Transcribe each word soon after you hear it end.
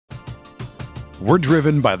We're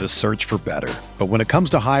driven by the search for better. But when it comes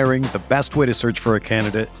to hiring, the best way to search for a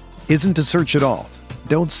candidate isn't to search at all.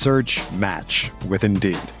 Don't search, match with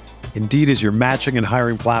Indeed. Indeed is your matching and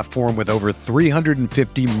hiring platform with over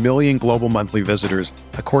 350 million global monthly visitors,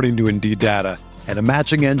 according to Indeed data, and a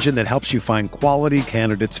matching engine that helps you find quality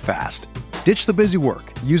candidates fast. Ditch the busy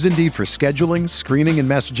work. Use Indeed for scheduling, screening, and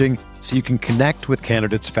messaging so you can connect with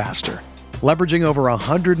candidates faster. Leveraging over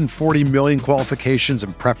 140 million qualifications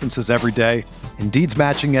and preferences every day, Indeed's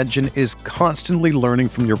matching engine is constantly learning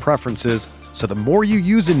from your preferences, so the more you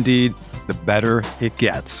use Indeed, the better it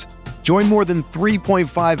gets. Join more than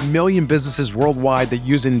 3.5 million businesses worldwide that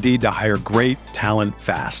use Indeed to hire great talent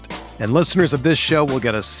fast. And listeners of this show will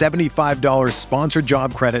get a $75 sponsored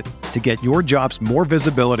job credit to get your jobs more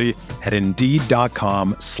visibility at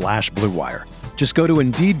Indeed.com/Blue Wire. Just go to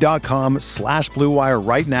Indeed.com/Blue Wire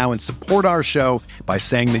right now and support our show by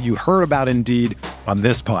saying that you heard about Indeed on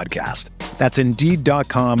this podcast. That's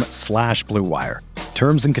Indeed.com/Blue Wire.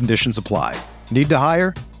 Terms and conditions apply. Need to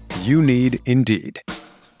hire? You need Indeed.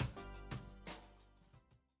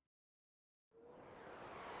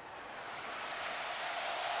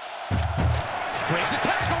 Breaks a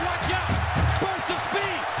tackle, watch out! Burst of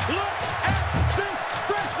speed! Look at this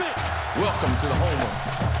freshman! Welcome to the home of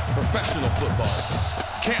professional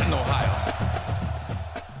football, Canton, Ohio.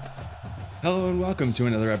 Hello and welcome to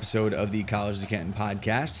another episode of the College to Canton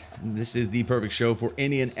podcast. This is the perfect show for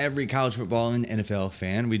any and every college football and NFL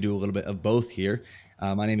fan. We do a little bit of both here.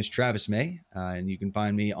 My name is Travis May, and you can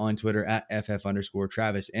find me on Twitter at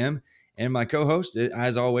FF_TravisM. And my co-host,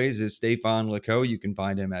 as always, is Stefan Lako. You can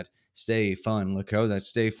find him at Stay Fun Lako. That's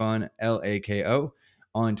Stay Fun Lako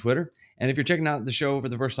on Twitter. And if you're checking out the show for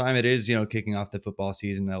the first time, it is, kicking off the football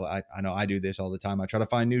season. I know I do this all the time. I try to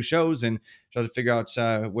find new shows and try to figure out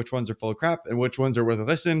which ones are full of crap and which ones are worth a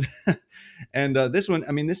listen. And this one,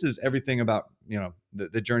 this is everything about,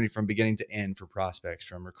 the journey from beginning to end for prospects,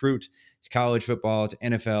 from recruit to college football to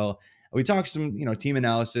NFL. We talk some, team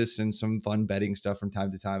analysis and some fun betting stuff from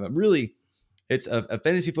time to time. But really, it's a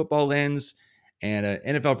fantasy football lens and an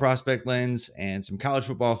NFL prospect lens and some college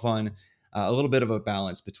football fun, a little bit of a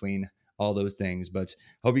balance between all those things. But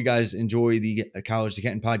hope you guys enjoy the College to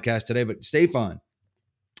Canton podcast today. But stay fun.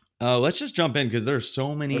 Let's just jump in because there's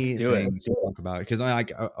so many things to talk about. Because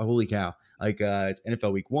holy cow, it's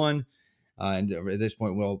NFL Week 1, and at this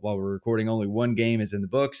point, while we're recording, only one game is in the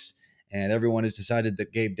books, and everyone has decided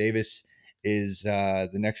that Gabe Davis is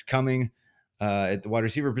the next coming at the wide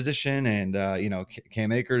receiver position, and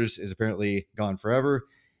Cam Akers is apparently gone forever.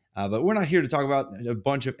 But we're not here to talk about a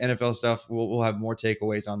bunch of NFL stuff. We'll have more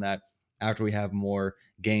takeaways on that after we have more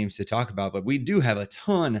games to talk about. But we do have a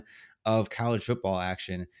ton of college football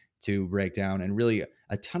action to break down, and really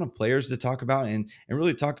a ton of players to talk about, and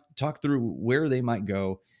really talk through where they might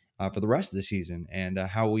go for the rest of the season, and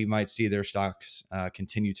how we might see their stocks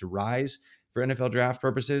continue to rise for NFL draft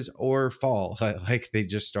purposes or fall like they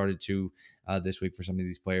just started to this week for some of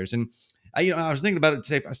these players. And I was thinking about it,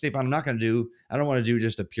 Stefan. I don't want to do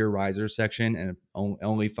just a pure risers section and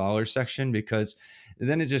only fallers section, because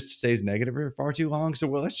then it just stays negative for far too long. So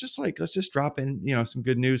let's just drop in, some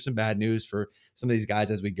good news, some bad news for some of these guys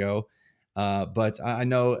as we go. But I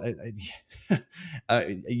know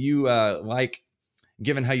you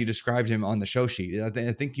given how you described him on the show sheet, I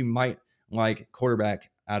think you might like quarterback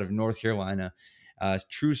out of North Carolina,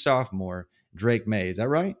 true sophomore Drake May. Is that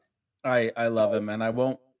right? I love him, and I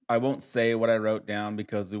won't say what I wrote down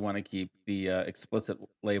because we want to keep the explicit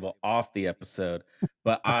label off the episode.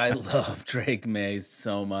 But I love Drake May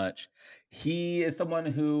so much. He is someone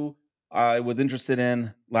who I was interested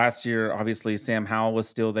in last year. Obviously, Sam Howell was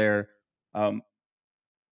still there, um,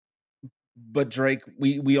 but Drake.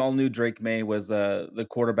 We all knew Drake May was the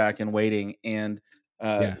quarterback in waiting, and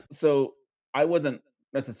Yeah. so I wasn't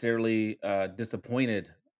necessarily disappointed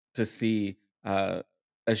to see.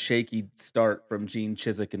 A shaky start from Gene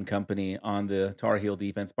Chizik and company on the Tar Heel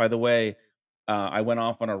defense. By the way, I went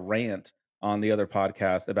off on a rant on the other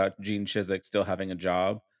podcast about Gene Chizik still having a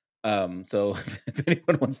job. So if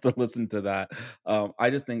anyone wants to listen to that,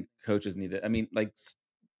 I just think coaches need it.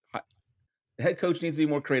 Head coach needs to be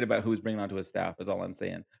more creative about who's bringing onto his staff, is all I'm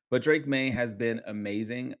saying. But Drake May has been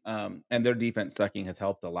amazing, and their defense sucking has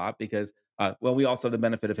helped a lot because, we also have the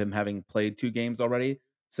benefit of him having played 2 games already,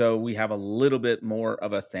 so we have a little bit more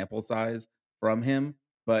of a sample size from him.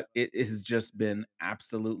 But it has just been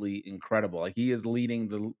absolutely incredible. Like, he is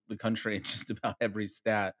leading the country in just about every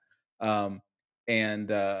stat, um,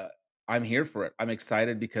 and I'm here for it. I'm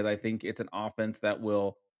excited because I think it's an offense that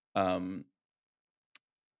will um,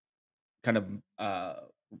 kind of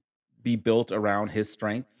be built around his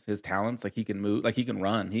strengths, his talents. Like he can move, like he can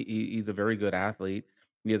run. He's a very good athlete.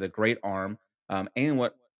 He has a great arm. And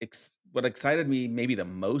what excited me maybe the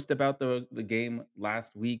most about the game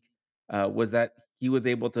last week was that he was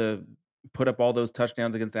able to put up all those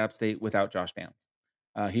touchdowns against App State without Josh Downs.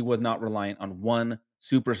 He was not reliant on one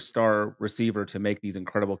superstar receiver to make these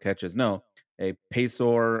incredible catches. No, a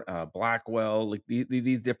Paysor, Blackwell, like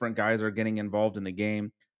these different guys are getting involved in the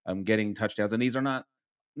game, getting touchdowns, and these are not.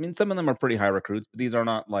 I mean, some of them are pretty high recruits, but these are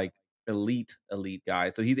not like elite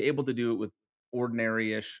guys. So he's able to do it with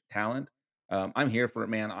ordinary-ish talent. I'm here for it,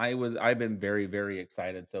 man. I've been very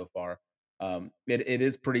excited so far. It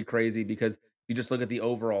is pretty crazy because if you just look at the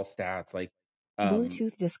overall stats, like um,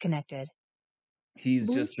 Bluetooth disconnected. he's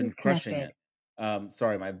just been Bluetooth crushing connected. it.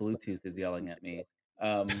 Sorry, my Bluetooth is yelling at me.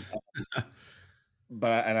 Um,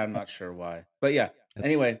 and I'm not sure why. But yeah.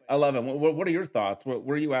 Anyway, I love him. What are your thoughts?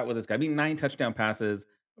 Where are you at with this guy? I mean, 9 touchdown passes,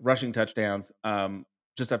 rushing touchdowns,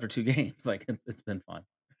 just after 2 games. Like it's been fun.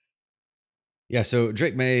 Yeah, so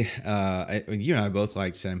Drake May, you and I both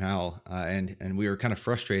liked Sam Howell, and we were kind of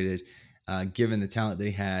frustrated given the talent that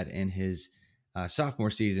he had in his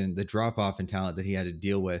sophomore season, the drop off in talent that he had to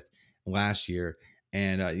deal with last year,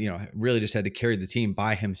 and really just had to carry the team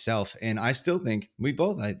by himself. And I still think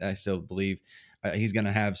I still believe he's going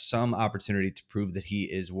to have some opportunity to prove that he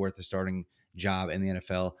is worth a starting job in the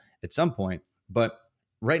NFL at some point. But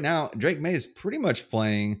right now, Drake May is pretty much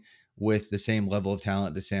playing with the same level of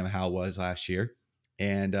talent that Sam Howell was last year,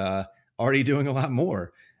 and already doing a lot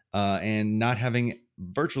more, and not having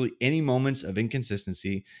virtually any moments of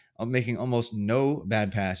inconsistency, making almost no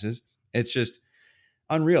bad passes. It's just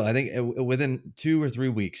unreal. I think within 2 or 3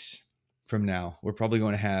 weeks from now, we're probably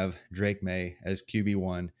going to have Drake May as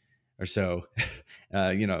QB1 or so,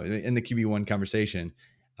 in the QB1 conversation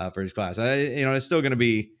for his class. It's still going to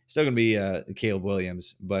be Caleb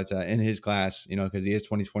Williams, but in his class, because he is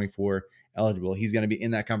 2024 eligible, he's going to be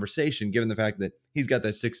in that conversation, given the fact that he's got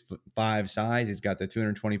that 6'5" size, he's got the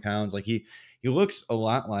 220 pounds. Like he looks a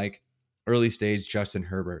lot like early stage Justin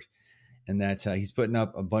Herbert, and that's he's putting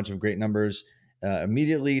up a bunch of great numbers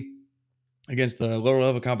immediately against the lower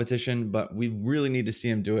level competition, but we really need to see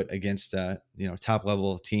him do it against top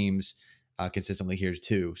level teams consistently here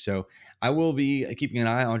too. So I will be keeping an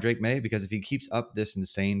eye on Drake May, because if he keeps up this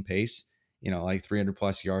insane pace, like 300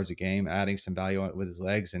 plus yards a game, adding some value with his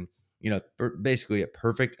legs, and basically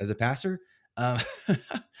perfect as a passer, um,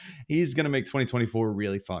 he's going to make 2024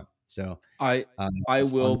 really fun. So I I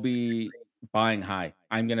it's on. will be buying high.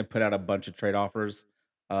 I'm gonna put out a bunch of trade offers.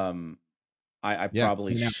 Um, I Yeah,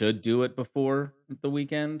 probably should do it before the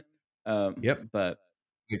weekend. yep. But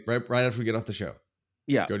Like right after we get off the show,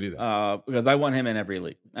 yeah, go do that. because I want him in every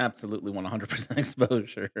league. Absolutely 100%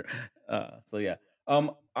 exposure. So yeah.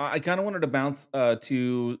 I kind of wanted to bounce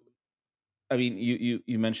to. I mean,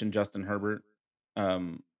 you mentioned Justin Herbert.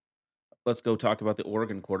 Um, let's go talk about the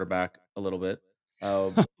Oregon quarterback a little bit.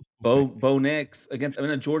 Uh, Bo Nix against. I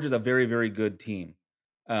mean, Georgia's a very good team,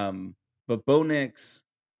 but Bo Nix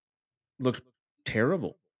looked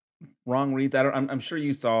terrible. Wrong reads. I don't. I'm sure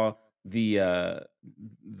you saw the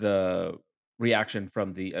reaction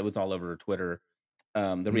from the. It was all over Twitter. The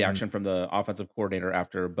Mhm. reaction from the offensive coordinator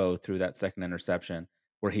after Bo threw that second interception,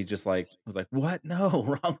 where he just like was like, "What? No,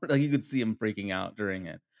 wrong." Like you could see him freaking out during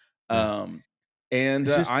it. Yeah. Um, and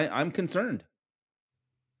It's just, I'm concerned.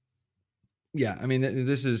 yeah. I mean,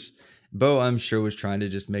 this is Bo, I'm sure, was trying to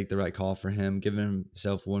just make the right call for him, giving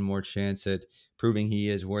himself one more chance at proving he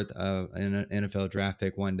is worth an NFL draft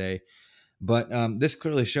pick one day. But this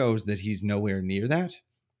clearly shows that he's nowhere near that,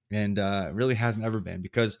 and really hasn't ever been,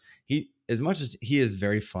 because as much as he is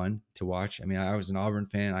very fun to watch. I mean, I was an Auburn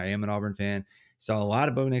fan. I am an Auburn fan. Saw a lot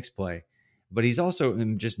of Bo Nix play, but he's also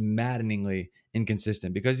just maddeningly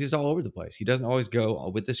inconsistent because he's all over the place. He doesn't always go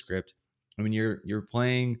with the script. I mean, you're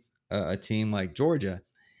playing a team like Georgia,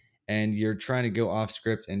 and you're trying to go off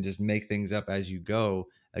script and just make things up as you go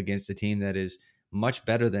against a team that is much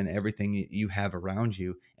better than everything you have around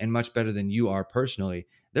you, and much better than you are personally.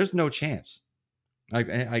 There's no chance. Like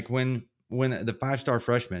when the 5-star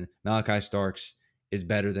freshman Malachi Starks is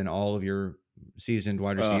better than all of your seasoned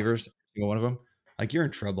wide Uh, receivers, single one of them, like, you're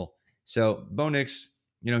in trouble. So Bo Nix,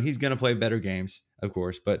 he's going to play better games, of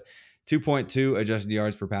course, but 2.2 adjusted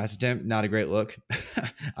yards per pass attempt, not a great look.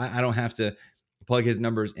 I don't have to plug his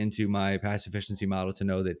numbers into my pass efficiency model to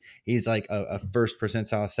know that he's like a first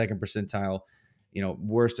percentile, second percentile,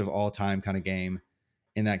 worst of all time kind of game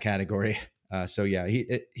in that category. So yeah,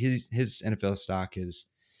 his NFL stock is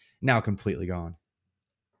now completely gone.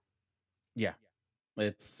 yeah,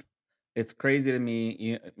 it's. It's crazy to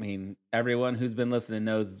me. I mean, everyone who's been listening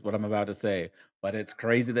knows what I'm about to say, but it's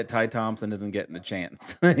crazy that Ty Thompson isn't getting a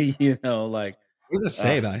chance. Like, What does that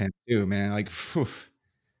say uh, about him too, man? Like, phew,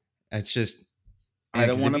 it's just, I man,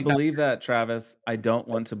 don't because if want to he's not, believe that, Travis. I don't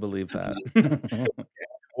want to believe that.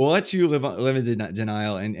 we'll let you live in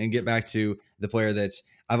denial and get back to the player that's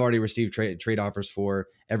I've already received trade offers for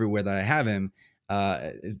everywhere that I have him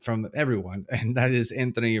from everyone, and that is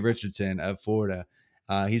Anthony Richardson of Florida.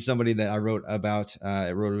 He's somebody that I wrote about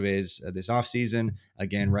at RotoViz this offseason,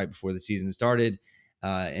 again, right before the season started.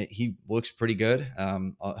 He looks pretty good. I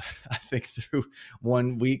think through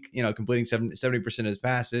 1 week, completing 70% of his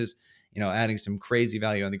passes, adding some crazy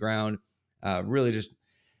value on the ground. Really just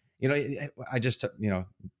I just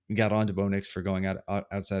got on to Bo Nix for going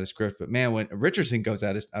outside of script, but man, when Richardson goes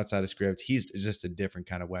outside of script, he's just a different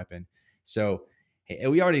kind of weapon. So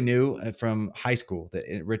we already knew from high school that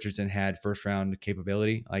Richardson had first round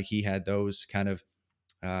capability, like he had those kind of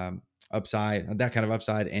that kind of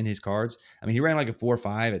upside in his cards. I mean, he ran like a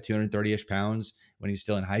 4.5 at 230ish pounds when he was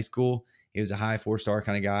still in high school. He was a high 4-star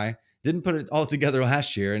kind of guy. Didn't put it all together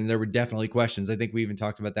last year, and there were definitely questions. I think we even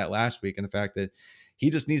talked about that last week, and the fact that he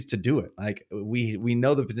just needs to do it. Like we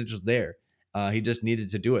know the potential's there. He just needed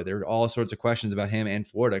to do it. There were all sorts of questions about him and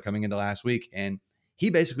Florida coming into last week, and he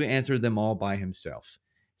basically answered them all by himself.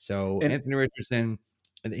 So And Anthony Richardson,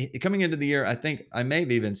 coming into the year, I think I may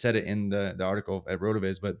have even said it in the article at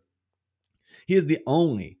RotoViz, but he is the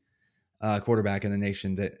only quarterback in the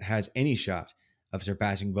nation that has any shot of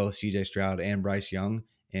surpassing both CJ Stroud and Bryce Young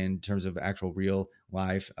in terms of actual real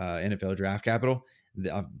live NFL draft capital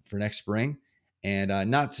for next spring. And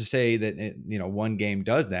not to say that one game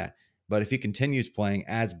does that, but if he continues playing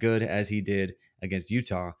as good as he did against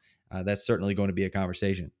Utah, that's certainly going to be a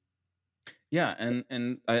conversation. yeah,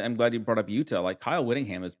 and I'm glad you brought up Utah. Like Kyle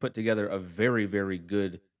Whittingham has put together a very, very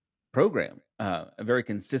good program, a very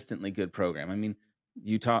consistently good program. I mean,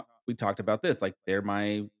 Utah. We talked about this. Like they're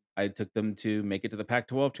my. I took them to make it to the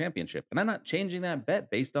Pac-12 championship, and I'm not changing that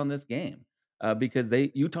bet based on this game because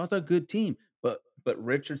Utah's a good team. But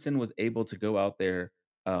Richardson was able to go out there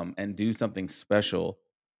and do something special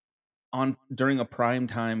on during a prime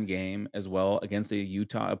time game as well against a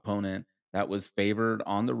Utah opponent that was favored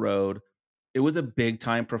on the road. It was a big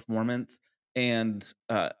time performance, and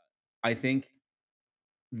I think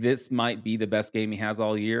this might be the best game he has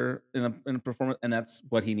all year in a performance, and that's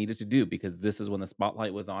what he needed to do because this is when the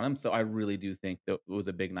spotlight was on him. So I really do think that it was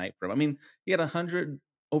a big night for him. I mean, he had 100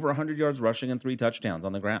 yards rushing and 3 touchdowns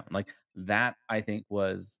on the ground. Like that, I think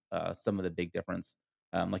was some of the big difference.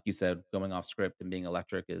 Like you said, going off script and being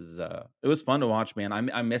electric is it was fun to watch, man.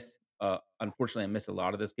 I miss unfortunately I missed a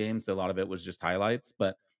lot of this game, so a lot of it was just highlights,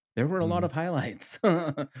 but there were a lot Mhm. of highlights.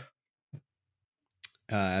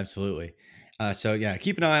 Absolutely. So yeah,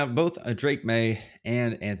 keep an eye on both Drake May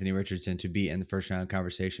and Anthony Richardson to be in the first round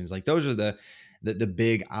conversations. Like those are the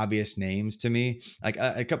big obvious names to me. Like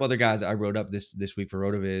a couple other guys I wrote up this week for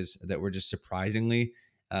RotoViz that were just surprisingly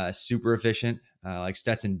super efficient, like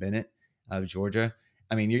Stetson Bennett of Georgia.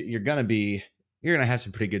 I mean, you're gonna have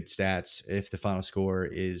some pretty good stats if the final score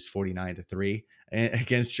is 49-3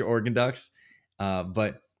 against your Oregon Ducks.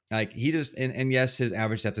 But like he just and yes, his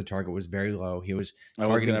average depth of target was very low. He was I was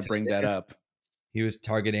targeting gonna tight bring that ends. up. He was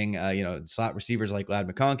targeting slot receivers like Lad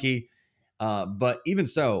McConkey. But even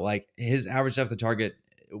so, like his average depth of target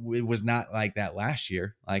was not like that last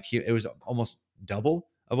year. Like it was almost double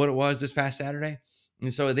of what it was this past Saturday.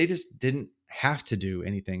 And so they just didn't have to do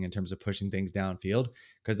anything in terms of pushing things downfield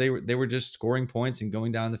because they were just scoring points and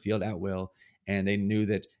going down the field at will. And they knew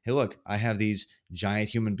that, hey, look, I have these giant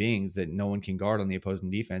human beings that no one can guard on the opposing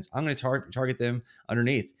defense. I'm going to target them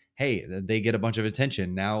underneath. Hey, they get a bunch of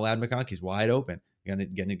attention. Now Lad McConkey's wide open. Gonna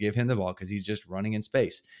give him the ball because he's just running in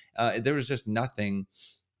space. There was just nothing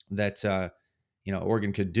that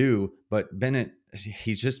Oregon could do, but Bennett,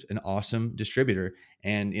 he's just an awesome distributor,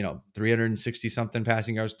 and 360 something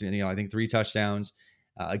passing yards. I think 3 touchdowns.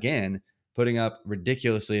 Again, putting up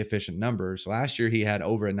ridiculously efficient numbers. Last year he had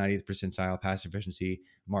over a 90th percentile pass efficiency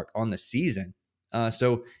mark on the season.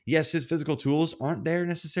 So yes, his physical tools aren't there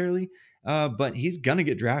necessarily, but he's gonna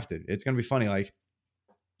get drafted. It's gonna be funny, like.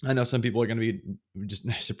 I know some people are going to be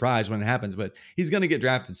just surprised when it happens, but he's going to get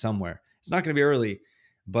drafted somewhere. It's not going to be early,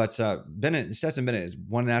 but Stetson Bennett has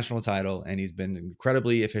won a national title, and he's been an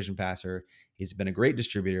incredibly efficient passer. He's been a great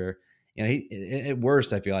distributor. At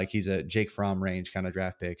worst, I feel like he's a Jake Fromm range kind of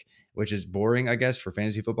draft pick, which is boring, I guess, for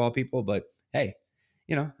fantasy football people. But hey,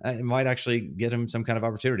 it might actually get him some kind of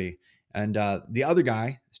opportunity. And the other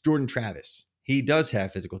guy is Jordan Travis. He does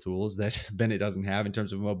have physical tools that Bennett doesn't have in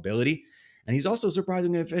terms of mobility, and he's also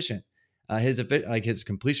surprisingly efficient. his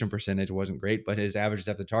completion percentage wasn't great, but his averages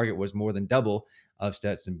after target was more than double of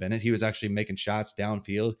Stetson Bennett. He was actually making shots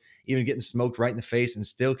downfield, even getting smoked right in the face and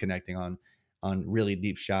still connecting on really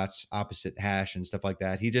deep shots opposite hash and stuff like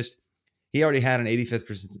that. He already had an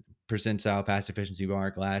 85th percentile pass efficiency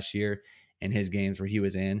mark last year in his games where he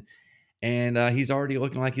was in, and he's already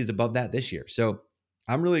looking like he's above that this year. So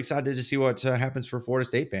I'm really excited to see what happens for Florida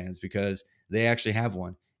State fans because they actually have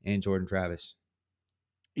one in Jordan Travis.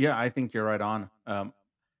 Yeah, I think you're right on.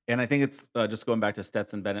 And I think it's just going back to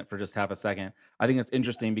Stetson Bennett for just half a second. I think it's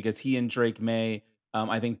interesting because he and Drake May,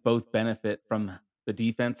 I think both benefit from the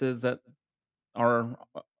defenses that are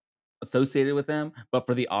associated with them, but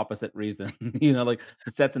for the opposite reason. Like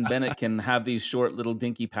Stetson Bennett can have these short little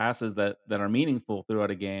dinky passes that are meaningful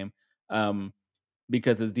throughout a game. Um,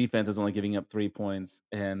 because his defense is only giving up 3 points,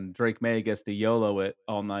 and Drake May gets to YOLO it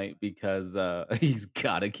all night because, he's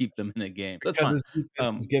gotta keep them in a game. That's Because fine. his defense is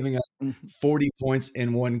Um giving up 40 points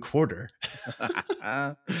in one quarter.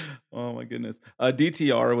 Oh my goodness.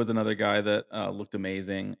 DTR was another guy that, looked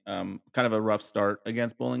amazing. Kind of a rough start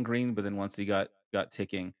against Bowling Green, but then once he got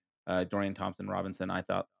ticking, Dorian Thompson Robinson, I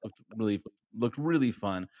thought looked really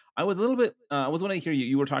fun. I was a little bit, I was wanna hear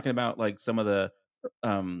you were talking about, like, some of the,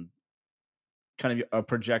 um kind of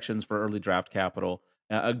projections for early draft capital.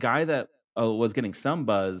 A guy that was getting some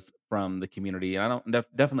buzz from the community, and I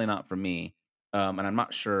don't definitely not from me, and I'm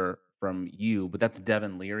not sure from you, but that's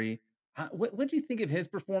Devin Leary. What do you think of his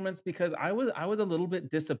performance? Because I was a little bit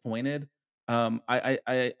disappointed. I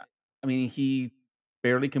mean, he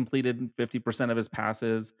barely completed 50% of his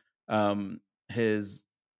passes. His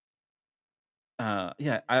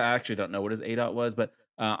Yeah, I actually don't know what his ADOT was, but,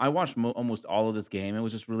 I watched almost all of this game and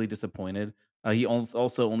was just really disappointed. He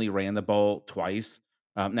also only ran the ball twice.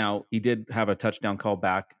 Now he did have a touchdown call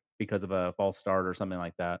back because of a false start or something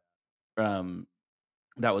like that. Um,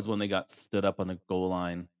 that was when they got stood up on the goal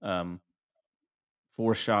line.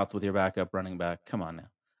 4 shots with your backup running back. Come on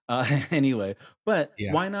now. Anyway, but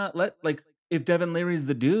Yeah. why not if Devin Leary's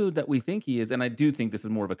the dude that we think he is, and I do think this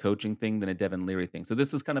is more of a coaching thing than a Devin Leary thing. So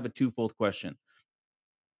this is kind of a twofold question.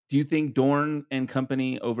 Do you think Dorn and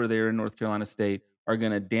company over there in North Carolina State are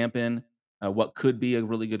gonna dampen, what could be a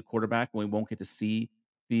really good quarterback, and we won't get to see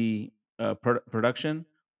the, production?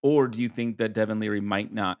 Or do you think that Devin Leary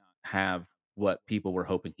might not have what people were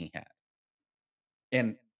hoping he had?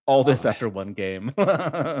 And all this Uh, after 1 game.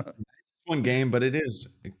 One game, but it is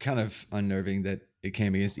kind of unnerving that it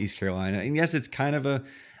came against East Carolina. And yes, it's kind of a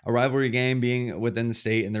rivalry game being within the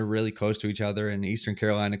state and they're really close to each other. And Eastern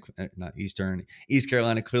Carolina, not Eastern, East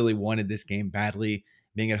Carolina clearly wanted this game badly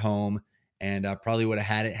being at home and probably would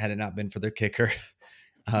have had it not been for their kicker.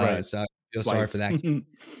 Right. So I feel sorry for Twice. that.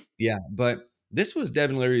 Yeah, but this was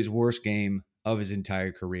Devin Leary's worst game of his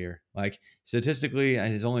entire career. Like statistically,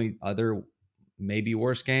 his only other maybe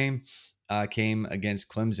worst game came against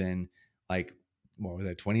Clemson. Like what was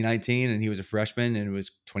that 2019, and he was a freshman, and it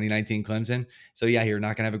was 2019 Clemson. So yeah, you're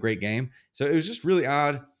not gonna have a great game. So it was just really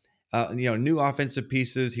odd. New offensive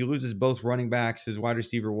pieces. He loses both running backs. His wide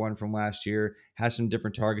receiver one from last year has some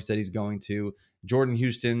different targets that he's going to. Jordan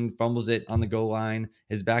Houston fumbles it on the goal line.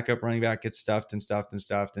 His backup running back gets stuffed and stuffed and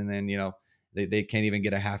stuffed. And then, they can't even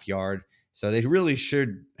get a half yard. So they really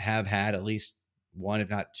should have had at least one, if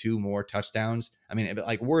not two more touchdowns. I mean,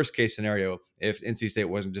 like worst case scenario, if NC State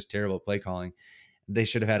wasn't just terrible at play calling, they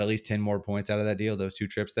should have had at least 10 more points out of that deal, those two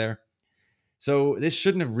trips there. So this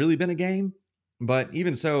shouldn't have really been a game. But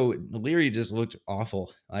even so, Leary just looked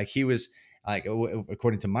awful. Like he was like,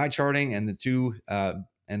 according to my charting and the two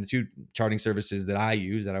charting services that I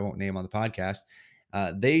use that I won't name on the podcast,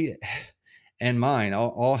 they and mine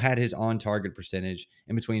all had his on target percentage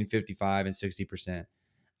in between 55 and 60%,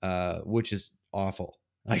 which is awful.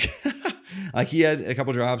 Like, like he had a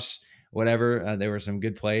couple drops, whatever. There were some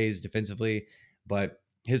good plays defensively, but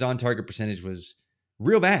his on target percentage was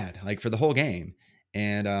real bad, like for the whole game.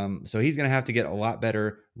 And so he's going to have to get a lot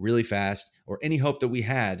better really fast, or any hope that we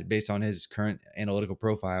had based on his current analytical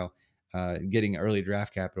profile, getting early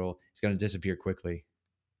draft capital is going to disappear quickly.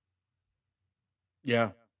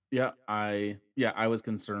 Yeah. I was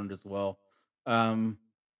concerned as well. Um,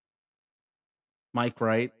 Mike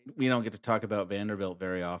Wright, we don't get to talk about Vanderbilt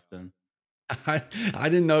very often. I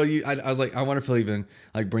didn't know you. I was like, I wonder if he'll even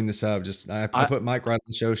like bring this up. Just I I put Mike right on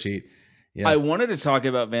the show sheet. I Yeah, wanted to talk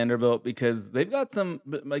about Vanderbilt because they've got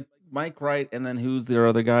like Mike Wright, and then who's their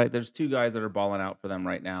other guy? There's 2 guys that are balling out for them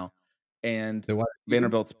right now, and the wide receiver.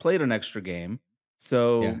 Vanderbilt's played an extra game.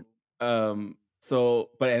 Yeah,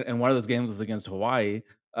 But and one of those games was against Hawaii.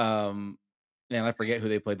 Um, and I forget who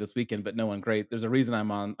they played this weekend, but no one great. There's a reason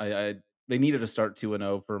I'm on. They needed to start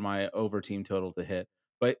 2-0 for my over team total to hit.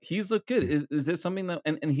 but he's looked good. Mm. Is this something that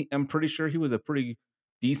I'm pretty sure he was a pretty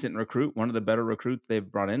decent recruit, one of the better recruits they've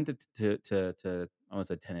brought into to I want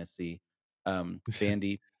to say Tennessee,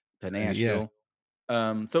 Vandy to And yeah,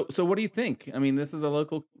 Nashville. So what do you think? I mean, this is a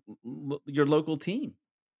your local team,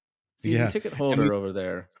 season yeah, ticket and we holder over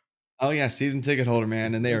there. oh yeah, season ticket holder,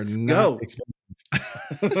 man, and they are Let's not go.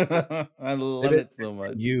 expensive. I It love is it so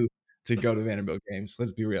much. you to go to Vanderbilt games.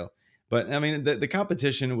 Let's be real. But I mean, the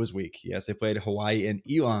competition was weak. Yes, they played Hawaii and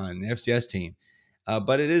Elon, the FCS team.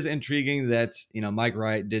 But it is intriguing that Mike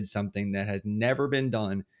Wright did something that has never been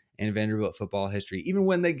done in Vanderbilt football history. Even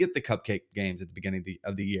when they get the cupcake games at the beginning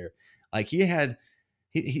of the year, like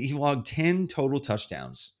he logged 10 total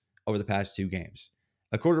touchdowns over the past 2 games.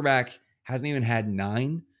 A quarterback hasn't even had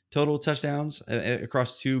 9 total touchdowns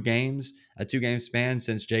across 2 games, a 2 game span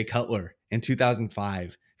since Jay Cutler in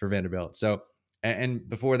 2005 for Vanderbilt. So, and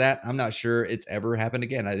before that, I'm not sure it's ever happened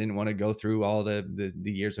again. I didn't want to go through all the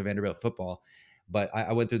years of Vanderbilt football, but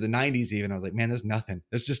I went through the 90s even. I was like, man, there's nothing.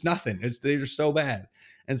 There's just nothing. They're so bad.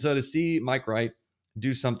 And so to see Mike Wright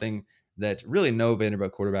do something that really no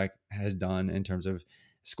Vanderbilt quarterback has done in terms of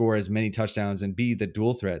score as many touchdowns and be the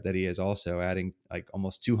dual threat that he is, also adding like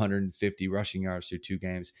almost 250 rushing yards through 2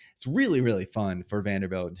 games. It's really, really fun for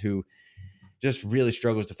Vanderbilt, who just really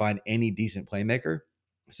struggles to find any decent playmaker.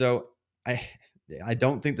 So I I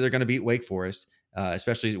don't think that they're going to beat Wake Forest,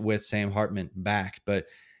 especially with Sam Hartman back. But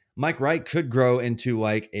Mike Wright could grow into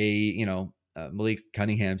like a Malik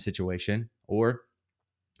Cunningham situation, or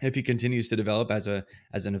if he continues to develop as an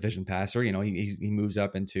efficient passer, he moves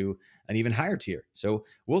up into an even higher tier. So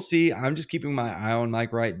we'll see. I'm just keeping my eye on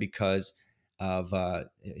Mike Wright because of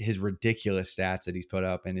his ridiculous stats that he's put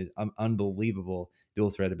up and his unbelievable dual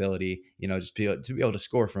threat ability. Just to be able to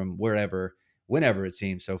score from wherever, whenever it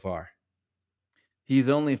seems so far. He's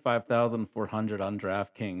only 5,400 on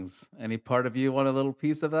DraftKings. Any part of you want a little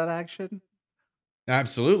piece of that action?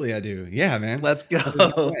 Absolutely, I do. Yeah, man. Let's There's no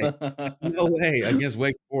go. way. No way against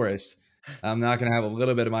Wake Forest. I'm not going to have a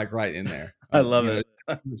little bit of Mike Wright in there. I love it.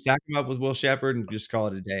 Stack him up with Will Shepherd and just call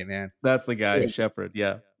it a day, man. That's the guy, Yeah. Shepherd.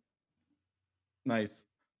 Yeah, nice.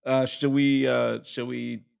 Should we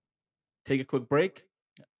take a quick break?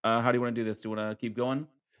 How do you want to do this? Do you want to keep going?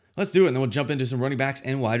 Let's do it, and then we'll jump into some running backs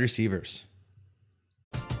and wide receivers.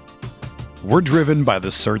 We're driven by the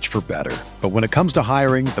search for better. But when it comes to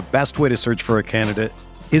hiring, the best way to search for a candidate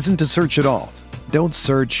isn't to search at all. Don't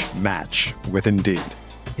search, match with Indeed.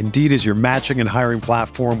 Indeed is your matching and hiring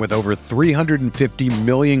platform with over 350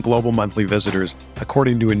 million global monthly visitors,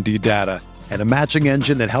 according to Indeed data, and a matching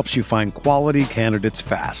engine that helps you find quality candidates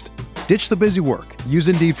fast. Ditch the busy work. Use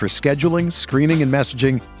Indeed for scheduling, screening, and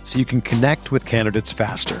messaging so you can connect with candidates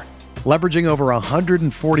faster. Leveraging over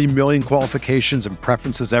 140 million qualifications and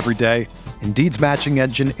preferences every day, Indeed's matching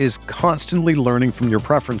engine is constantly learning from your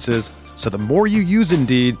preferences, so the more you use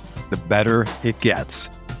Indeed, the better it gets.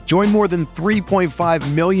 Join more than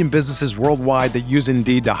 3.5 million businesses worldwide that use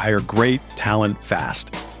Indeed to hire great talent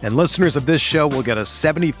fast. And listeners of this show will get a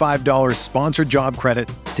 $75 sponsored job credit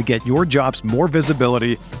to get your jobs more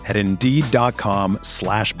visibility at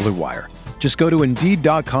Indeed.com/Blue Wire. Just go to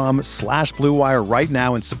Indeed.com/Blue Wire right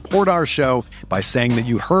now and support our show by saying that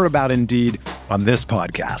you heard about Indeed on this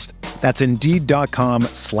podcast. That's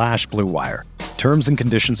Indeed.com/Blue Wire. Terms and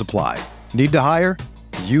conditions apply. Need to hire?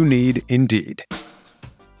 You need Indeed.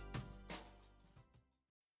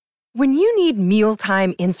 When you need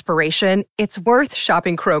mealtime inspiration, it's worth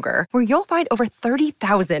shopping Kroger, where you'll find over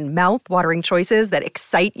 30,000 mouth-watering choices that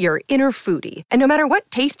excite your inner foodie. And no matter what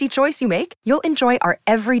tasty choice you make, you'll enjoy our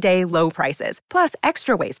everyday low prices, plus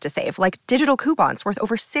extra ways to save, like digital coupons worth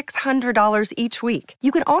over $600 each week.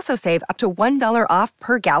 You can also save up to $1 off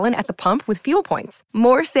per gallon at the pump with fuel points.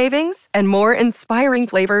 More savings and more inspiring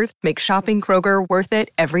flavors make shopping Kroger worth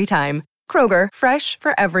it every time. Kroger, fresh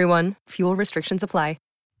for everyone. Fuel restrictions apply.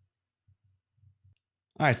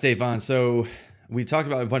 All right, Stefan. So we talked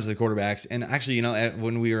about a bunch of the quarterbacks, and actually,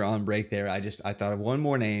 when we were on break there, I thought of one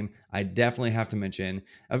more name I definitely have to mention.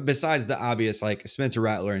 Besides the obvious, like Spencer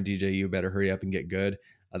Rattler and DJU better hurry up and get good.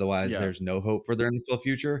 Otherwise, Yeah. there's no hope for their NFL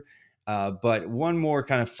future. But one more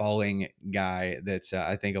kind of falling guy that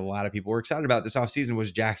I think a lot of people were excited about this offseason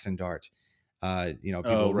was Jackson Dart. People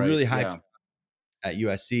Oh, right. really hyped Yeah. at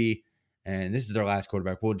USC, and this is our last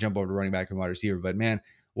quarterback. We'll jump over to running back and wide receiver. But man,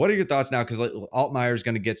 what are your thoughts now? Because Altmaier is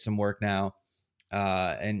going to get some work now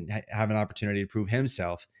and have an opportunity to prove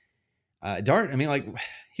himself. Dart, I mean, like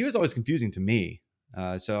he was always confusing to me.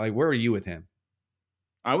 So like, where are you with him?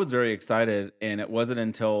 I was very excited, and it wasn't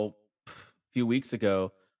until a few weeks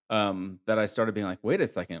ago that I started being like, "Wait a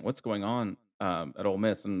second, what's going on at Ole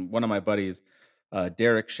Miss?" And one of my buddies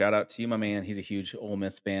Derek, shout out to you, my man. He's a huge Ole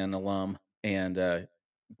Miss fan, alum, and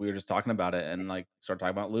we were just talking about it, and like started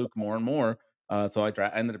talking about Luke more and more. So I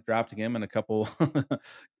ended up drafting him in a couple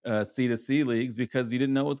C to C leagues because you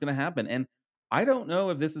didn't know what was going to happen. And I don't know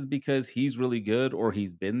if this is because he's really good or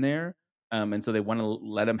he's been there, and so they want to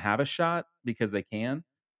let him have a shot because they can,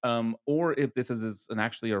 or if this is an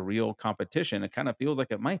actually a real competition. It kind of feels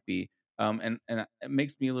like it might be, and it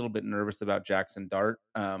makes me a little bit nervous about Jackson Dart.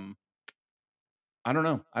 I don't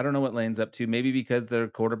know. I don't know what Lane's up to. Maybe because they're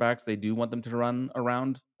quarterbacks, they do want them to run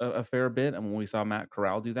around a fair bit. And when we saw Matt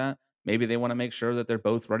Corral do that, maybe they want to make sure that they're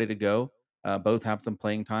both ready to go, both have some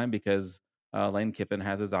playing time because Lane Kiffin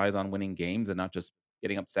has his eyes on winning games and not just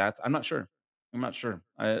getting up stats. I'm not sure. I'm not sure.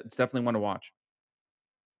 It's definitely one to watch.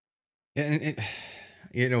 And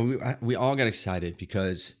we all got excited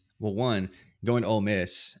because, well, one, going to Ole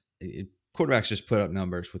Miss, quarterbacks just put up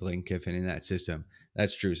numbers with Lane Kiffin in that system.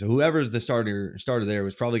 That's true. So whoever's the starter there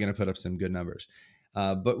was probably going to put up some good numbers.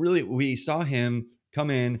 But really, we saw him come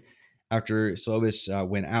in after Slovis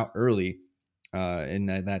went out early in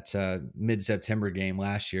that mid-September game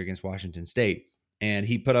last year against Washington State. And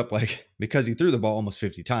he put up, like, because he threw the ball almost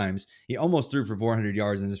 50 times, he almost threw for 400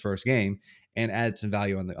 yards in his first game and added some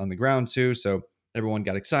value on the ground too. So everyone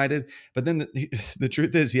got excited. But then the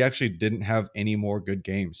truth is he actually didn't have any more good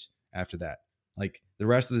games after that. Like, the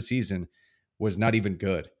rest of the season was not even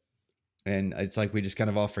good. And it's like we just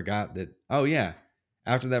kind of all forgot that, oh yeah,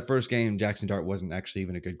 after that first game, Jackson Dart wasn't actually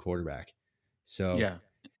even a good quarterback. So Yeah.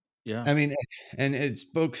 Yeah. I mean, and it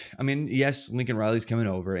spoke. I mean, yes, Lincoln Riley's coming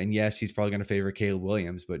over, and yes, he's probably going to favor Caleb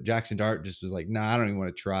Williams, but Jackson Dart just was like, nah, I don't even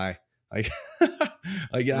want to try. Like, I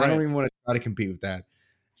don't Right. even want to try to compete with that.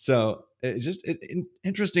 So it's just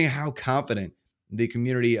interesting how confident the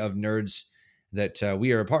community of nerds that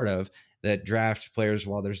we are a part of that draft players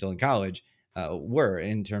while they're still in college were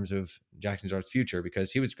in terms of Jackson Dart's future,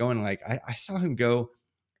 because he was going like I saw him go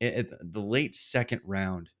at the late second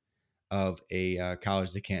round of a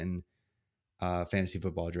College to Canton fantasy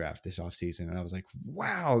football draft this offseason. And I was like,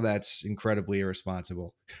 wow, that's incredibly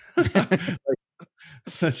irresponsible. Like,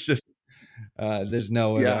 that's just, there's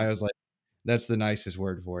no other. Yeah. I was like, that's the nicest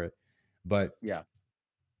word for it. But Yeah.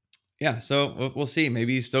 yeah, so we'll see.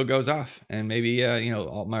 Maybe he still goes off, and maybe,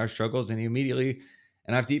 Altmaier struggles and he immediately,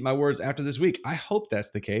 and I have to eat my words after this week. I hope that's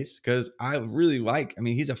the case because I really I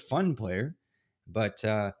mean, he's a fun player, but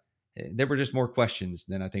there were just more questions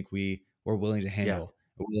than I think we were willing to Yeah. handle,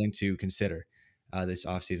 willing to consider this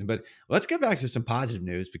offseason. But let's get back to some positive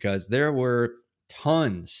news because there were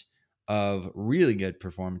tons of really good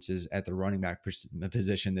performances at the running back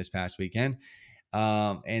position this past weekend.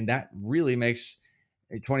 And that really makes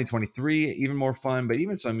 2023 even more fun, but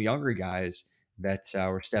even some younger guys that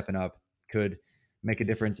were stepping up could make a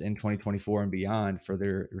difference in 2024 and beyond for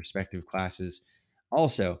their respective classes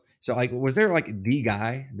also. So, like, was there like the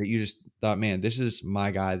guy that you just thought, man, this is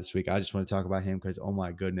my guy this week? I just want to talk about him because, oh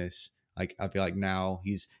my goodness, like, I feel like now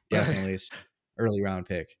he's definitely an early round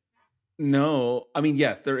pick. No, I mean,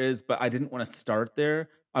 yes, there is, but I didn't wanna start there.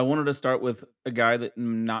 I wanted to start with a guy that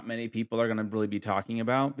not many people are gonna really be talking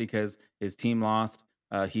about because his team lost.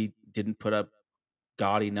 He didn't put up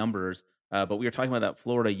gaudy numbers, but we were talking about that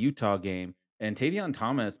Florida-Utah game, and Tavion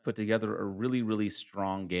Thomas put together a really, really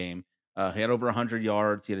strong game. He had over 100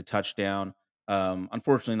 yards, he had a touchdown.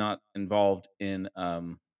 Unfortunately not involved in,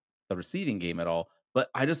 the receiving game at all, but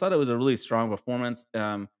I just thought it was a really strong performance,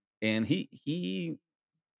 and he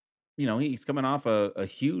he's coming off a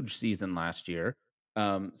huge season last year.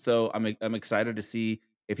 So I'm excited to see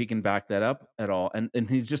if he can back that up at all. And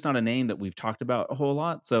he's just not a name that we've talked about a whole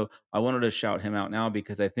lot. So I wanted to shout him out now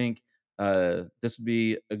because I think this would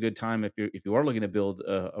be a good time if you are looking to build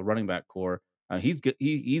a running back core. He's good.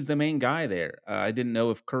 He's the main guy there. I didn't know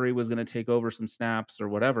if Curry was going to take over some snaps or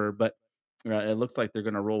whatever, but it looks like they're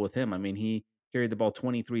going to roll with him. I mean, he carried the ball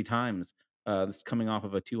 23 times. This is coming off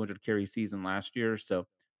of a 200 carry season last year. So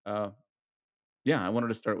uh, yeah, I wanted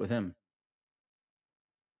to start with him.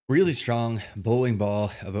 Really strong bowling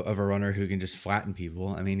ball of a runner who can just flatten people.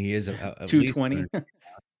 I mean, he is at least 220.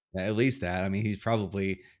 at least that. I mean, he's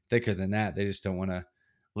probably thicker than that. They just don't want to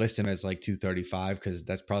list him as like 235 because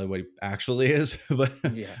that's probably what he actually is. but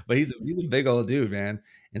Yeah. but he's a big old dude, man.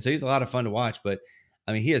 And so he's a lot of fun to watch. But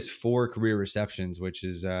I mean, he has 4 career receptions, which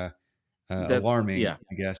is That's alarming, yeah.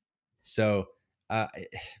 I guess. So uh,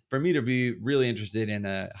 for me to be really interested in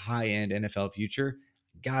a high end NFL future,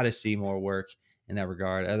 got to see more work in that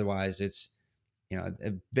regard. Otherwise, it's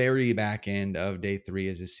a very back end of day 3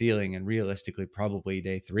 is a ceiling, and realistically, probably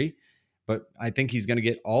day 3. But I think he's going to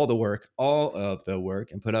get all of the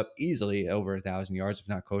work, and put up easily over 1,000 yards, if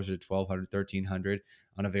not closer to 1,200, 1,300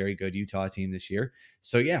 on a very good Utah team this year.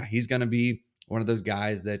 So yeah, he's going to be one of those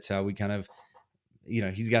guys that we kind of,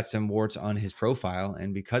 he's got some warts on his profile.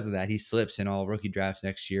 And because of that, he slips in all rookie drafts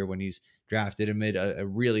next year when he's drafted amid a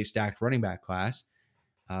really stacked running back class.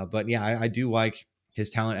 But yeah, I do like his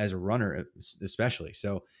talent as a runner, especially.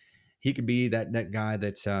 So he could be that guy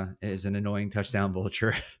that is an annoying touchdown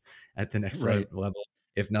vulture at the next level,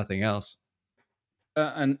 if nothing else.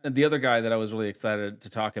 And the other guy that I was really excited to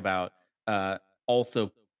talk about,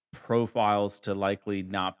 also profiles to likely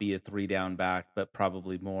not be a 3-down back, but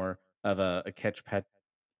probably more of a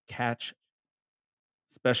catch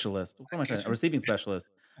specialist. What am I trying? A receiving specialist,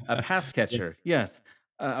 a pass catcher. Yes,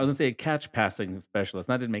 I was gonna say a catch passing specialist.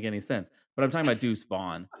 That didn't make any sense. But I'm talking about Deuce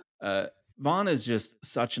Vaughn. Uh, Vaughn is just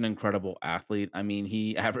such an incredible athlete. I mean,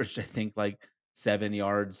 he averaged, I think, like 7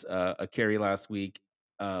 yards a carry last week,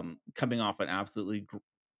 coming off an absolutely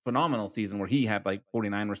phenomenal season where he had like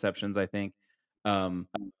 49 receptions, I think. Um,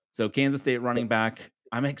 so Kansas State running back.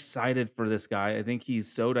 I'm excited for this guy. I think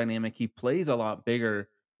he's so dynamic. He plays a lot bigger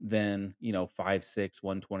than 5'6",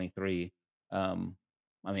 123. I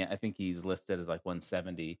mean, I think he's listed as like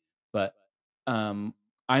 170. But um,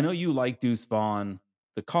 I know you like Deuce Vaughn,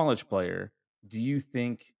 the college player. Do you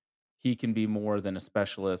think he can be more than a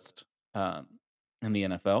specialist um, in the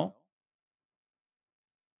NFL?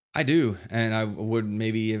 I do, and I would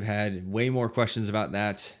maybe have had way more questions about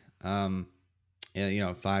that,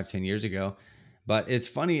 5-10 years ago. But it's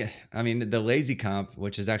funny. I mean, the lazy comp,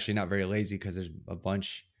 which is actually not very lazy because there's a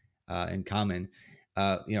bunch in common.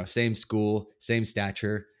 Same school, same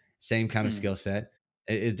stature, same kind of Mm, skill set.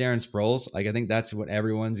 Is Darren Sproles? Like, I think that's what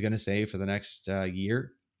everyone's going to say for the next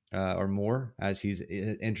year or more as he's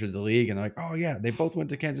enters the league. And like, oh yeah, they both went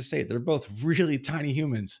to Kansas State. They're both really tiny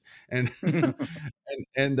humans, and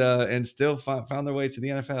and still found their way to the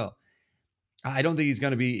NFL. I don't think he's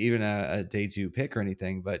going to be even a day two pick or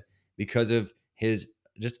anything, but because of his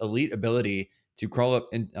just elite ability to crawl up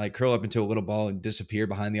and like curl up into a little ball and disappear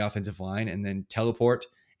behind the offensive line and then teleport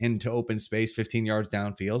into open space 15 yards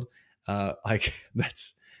downfield, like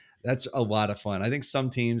that's a lot of fun. I think some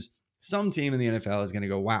team in the NFL is going to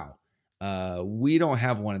go, wow, we don't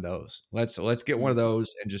have one of those. Let's get one of mm,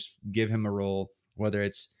 those and just give him a role, whether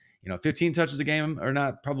it's 15 touches a game or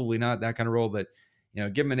not, probably not that kind of role, but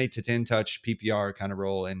give him an 8 to 10 touch PPR kind of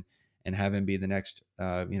role and have him be the next,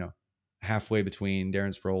 halfway between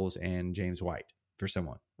Darren Sproles and James White for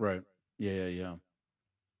someone. right. Yeah, yeah,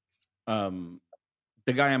 yeah.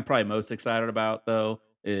 The guy I'm probably most excited about though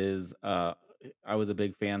is I was a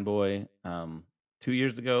big fanboy 2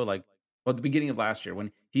 years ago, like well, at the beginning of last year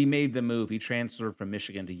when he made the move, he transferred from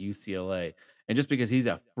Michigan to UCLA. And just because he's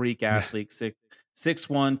a freak Yeah. athlete,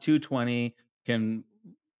 6'1", 220, can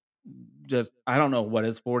just I don't know what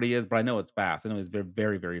his 40 is, but I know it's fast. I know he's very,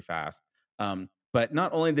 very, very fast. But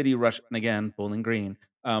not only did he rush, and again, Bowling Green,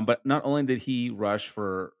 but not only did he rush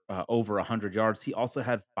for over 100 yards, he also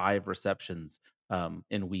had 5 receptions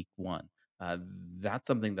in week one. Uh, that's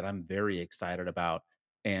something that I'm very excited about.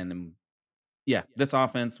 And yeah, this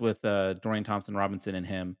offense with Dorian Thompson Robinson and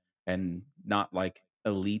him, and not like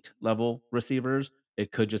elite level receivers,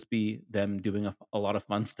 it could just be them doing a lot of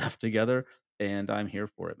fun stuff together. And I'm here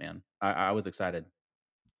for it, man. I was excited.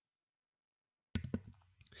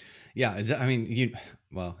 Yeah. I mean,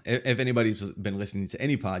 if anybody's been listening to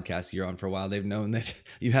any podcast you're on for a while, they've known that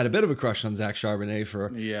you had a bit of a crush on Zach Charbonnet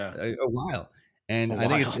for Yeah, a while. And a I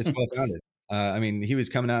think while. it's well founded. I mean, he was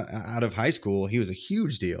coming out of high school. He was a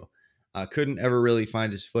huge deal. Couldn't ever really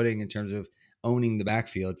find his footing in terms of owning the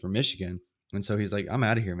backfield for Michigan. And so he's like, I'm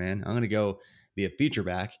out of here, man. I'm going to go be a feature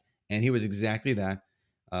back. And he was exactly that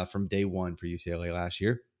from day one for UCLA last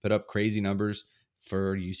year. Put up crazy numbers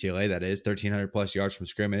for UCLA, that is 1,300 plus yards from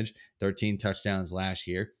scrimmage, 13 touchdowns last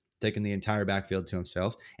year, taking the entire backfield to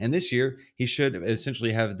himself. And this year, he should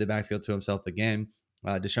essentially have the backfield to himself again.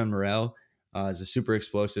 Deshaun Morrell is a super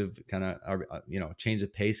explosive kind of, change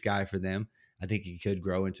of pace guy for them. I think he could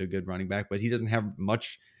grow into a good running back, but he doesn't have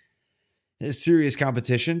much serious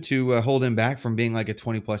competition to hold him back from being like a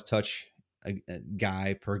 20 plus touch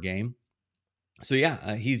guy per game. So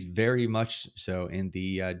yeah, he's very much so in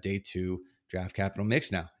the day two draft capital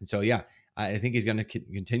mix now. And so yeah, I think he's going to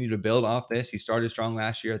continue to build off this. He started strong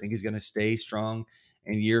last year. I think he's going to stay strong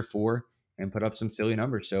in year 4 and put up some silly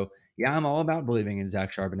numbers. So yeah, I'm all about believing in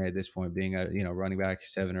Zach Charbonnet at this point, being a running back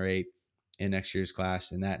 7 or 8 in next year's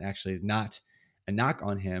class, and that actually is not a knock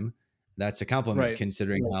on him. That's a compliment Right.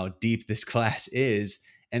 considering how deep this class is,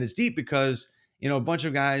 and it's deep because a bunch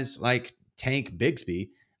of guys like Tank Bigsby,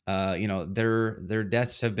 their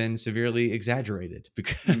deaths have been severely exaggerated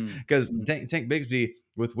because Tank Bigsby,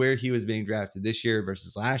 with where he was being drafted this year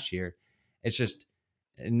versus last year, it's just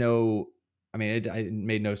no, I mean, it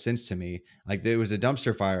made no sense to me. Like there was a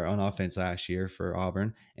dumpster fire on offense last year for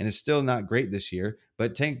Auburn, and it's still not great this year.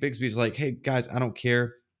 But Tank Bigsby's like, hey guys, I don't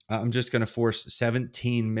care. I'm just going to force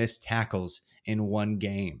 17 missed tackles in one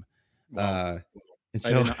game. Wow. Uh, and I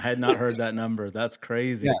so had not heard that number. That's yeah,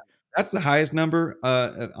 crazy. that's the highest number.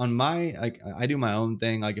 On my like, I do my own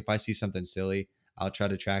thing. Like if I see something silly, I'll try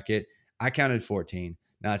to track it. I counted 14,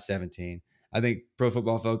 not 17. I think Pro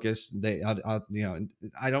Football Focus.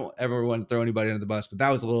 I don't ever want to throw anybody under the bus, but that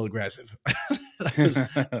was a little aggressive. That was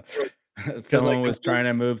because like Someone was trying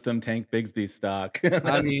to move some Tank Bigsby stock.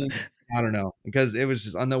 I mean, I don't know because it was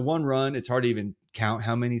just on the one run. It's hard to even count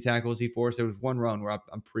how many tackles he forced. There was one run where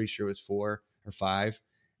I'm pretty sure it was 4 or 5.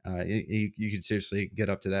 You could seriously get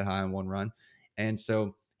up to that high on one run, and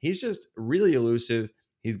so he's just really elusive.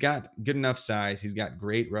 He's got good enough size. He's got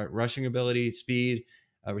great rushing ability, speed,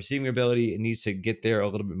 receiving ability. It needs to get there a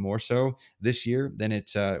little bit more so this year than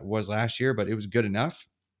it was last year, but it was good enough.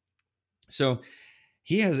 So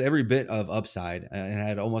he has every bit of upside and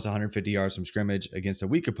had almost 150 yards from scrimmage against a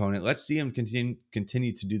weak opponent. Let's see him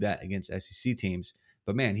continue to do that against SEC teams.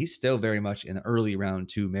 But man, he's still very much in the early round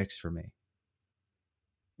 2 mix for me.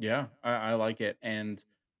 Yeah, I like it. And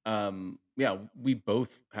yeah, we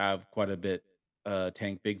both have quite a bit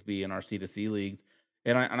Tank Bigsby in our C2C leagues.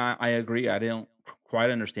 And I agree. I don't quite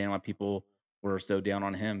understand why people were so down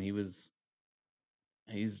on him. He's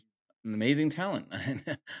an amazing talent.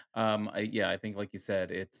 Yeah, I think like you said,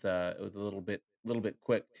 it was a little bit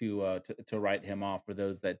quick to write him off for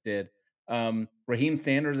those that did. Raheem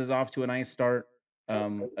Sanders is off to a nice start.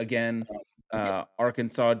 Again,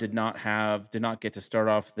 Arkansas did not get to start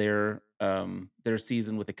off their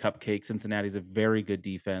season with a cupcake. Cincinnati's a very good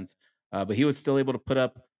defense, but he was still able to put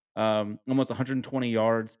up almost 120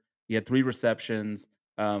 yards. He had 3 receptions.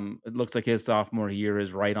 It looks like his sophomore year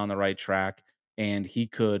is right on the right track, and he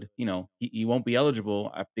could, he won't be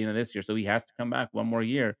eligible at the end of this year, so he has to come back one more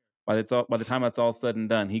year. By the time that's all said and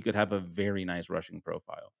done, he could have a very nice rushing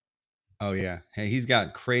profile. Oh yeah. Hey, he's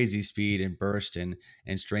got crazy speed and burst and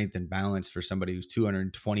strength and balance for somebody who's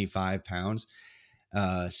 225 pounds.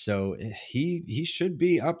 So he should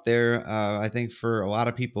be up there. I think for a lot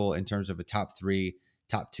of people in terms of a top 3,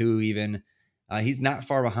 top 2 even. He's not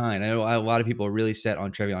far behind. I know a lot of people are really set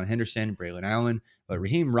on Trevion Henderson, Braylon Allen, but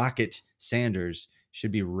Raheem Rocket Sanders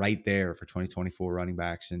should be right there for 2024 running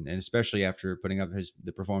backs, and especially after putting up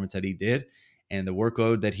the performance that he did and the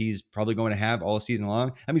workload that he's probably going to have all season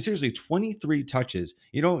long. I mean, seriously, 23 touches.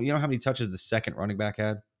 You know how many touches the second running back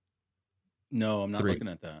had? No, I'm not 3. looking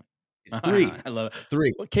at that. It's 3. I love it.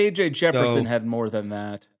 3. Well, KJ Jefferson So had more than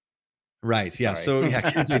that. right. Yeah. Sorry. So yeah,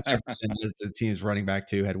 KJ Jefferson is the team's running back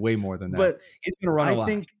too, had way more than that. But He's gonna run a I lot.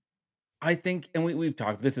 think I think, and we've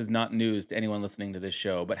talked, this is not news to anyone listening to this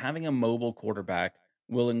show, but having a mobile quarterback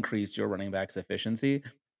will increase your running back's efficiency.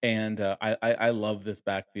 And I love this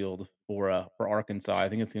backfield for Arkansas. I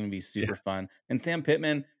think it's going to be Yeah. super fun. And Sam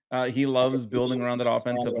Pittman, he loves building around that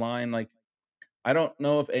offensive line. Like, I don't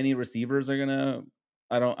know if any receivers are gonna.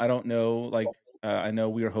 I don't know. Like, I know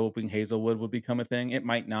we were hoping Hazelwood would become a thing. It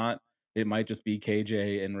might not. It might just be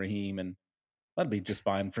KJ and Raheem, and that'd be just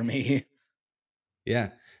fine for me. Yeah.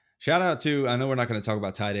 Shout out to, I know we're not going to talk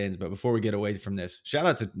about tight ends, but before we get away from this, shout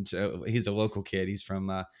out to he's a local kid. He's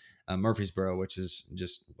from Murfreesboro, which is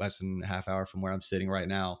just less than a half hour from where I'm sitting right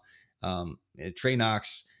now. Trey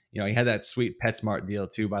Knox, he had that sweet PetSmart deal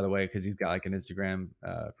too, by the way, because he's got like an Instagram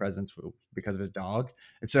presence because of his dog.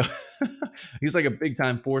 And so he's like a big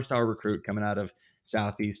time 4-star recruit coming out of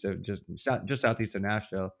southeast of just southeast of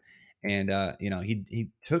Nashville. And he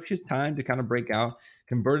took his time to kind of break out,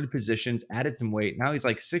 converted positions, added some weight. Now he's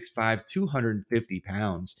like 6'5", 250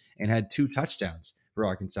 pounds, and had 2 touchdowns for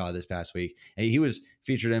Arkansas this past week. And he was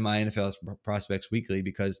featured in my NFL Prospects Weekly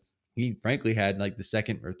because he frankly had like the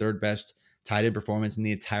second or third best tight end performance in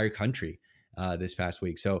the entire country this past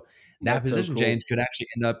week. So that That's so position cool. change could actually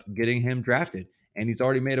end up getting him drafted. And he's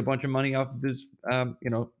already made a bunch of money off of his,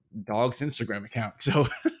 dog's Instagram account. So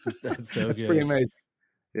That's so that's pretty good. amazing.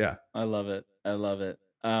 Yeah. I love it. I love it.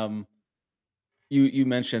 You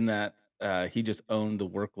mentioned that he just owned the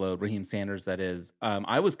workload, Raheem Sanders. That is,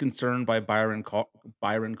 I was concerned by Byron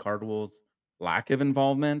Cardwell's lack of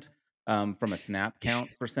involvement from a snap count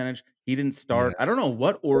percentage. He didn't Yeah. start. I don't know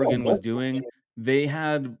what Oregon was doing. They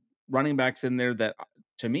had running backs in there that,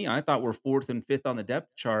 to me, I thought were fourth and fifth on the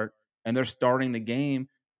depth chart, and they're starting the game.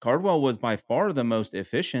 Cardwell was by far the most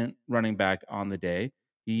efficient running back on the day.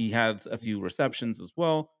 He had a few receptions as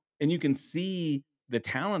well, and you can see the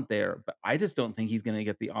talent there, but I just don't think he's going to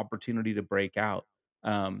get the opportunity to break out.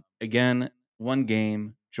 Again, one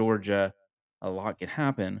game, Georgia, a lot could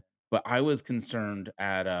happen. but I was concerned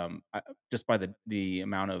at just by the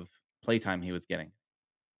amount of playtime he was getting.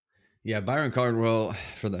 Yeah, Byron Cardwell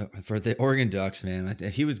for the Oregon Ducks, man.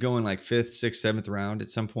 He was going like fifth, sixth, seventh round at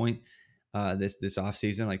some point this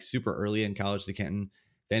offseason, like super early in College to Canton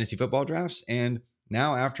fantasy football drafts. And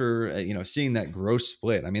now after seeing that gross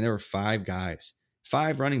split, I mean there were five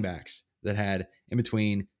running backs that had in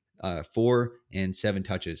between 4 and 7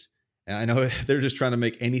 touches. And I know they're just trying to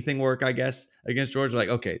make anything work, I guess, against Georgia. Like,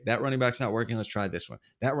 okay, that running back's not working. Let's try this one.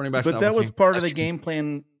 That running back's But not that was working. part of the game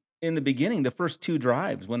plan in the beginning, the first 2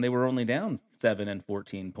 drives when they were only down 7 and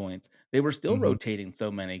 14 points. They were still Mhm. rotating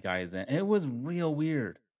so many guys in. It was real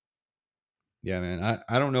weird. Yeah, man.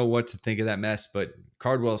 I don't know what to think of that mess, but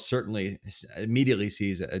Cardwell certainly immediately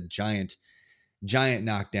sees a giant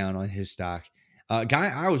knockdown on his stock.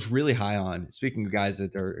 Guy I was really high on. Speaking of guys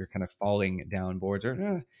that are kind of falling down boards,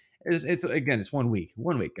 it's again, it's 1 week,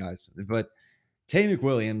 guys. But Tay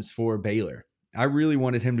McWilliams for Baylor, I really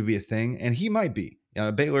wanted him to be a thing, and he might be.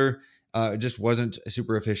 Baylor just wasn't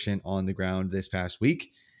super efficient on the ground this past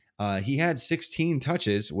week. He had 16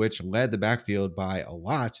 touches, which led the backfield by a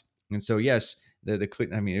lot. And so, yes,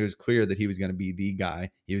 it was clear that he was going to be the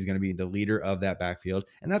guy. He was going to be the leader of that backfield,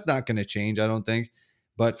 and that's not going to change, I don't think.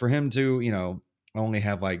 But for him to, only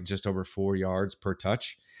have like just over 4 yards per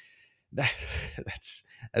touch, that,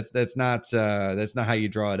 that's not how you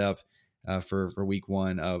draw it up for week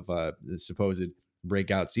 1 of the supposed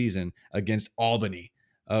breakout season against Albany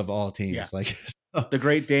of all Yeah. teams. Like, The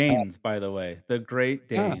Great Danes, by the way. The Great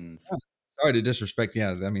yeah, Danes. yeah. Sorry to disrespect.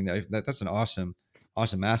 Yeah, I mean that's an awesome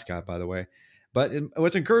mascot, by the way. But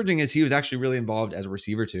what's encouraging is he was actually really involved as a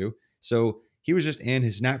receiver too. So he was just in.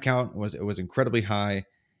 His snap count was incredibly high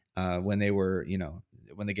when they were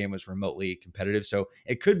when the game was remotely competitive. So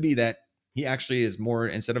it could be that he actually is more,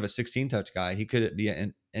 instead of a 16 touch guy, he could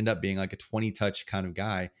end up being like a 20 touch kind of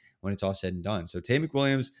guy when it's all said and done. So Tay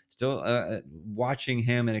McWilliams, still watching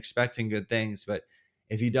him and expecting good things, but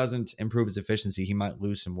if he doesn't improve his efficiency, he might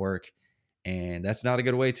lose some work. And that's not a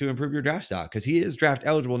good way to improve your draft stock, because he is draft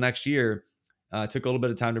eligible next year. Took a little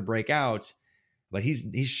bit of time to break out, but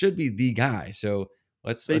he should be the guy. So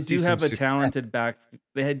let's They see do some have a success. talented back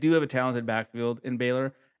they do have a talented backfield in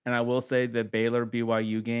Baylor, and I will say the Baylor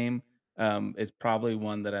BYU game, is probably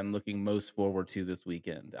one that I'm looking most forward to this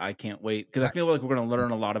weekend. I can't wait because I feel like we're gonna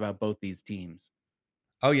learn a lot about both these teams.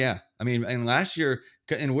 Oh yeah, I mean, and last year,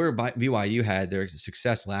 and where BYU had their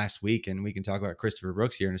success last week, and we can talk about Christopher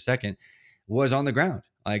Brooks here in a second, was on the ground.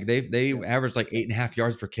 Like they Yeah. averaged like 8.5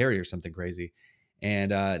 yards per carry or something crazy,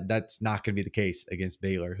 and that's not going to be the case against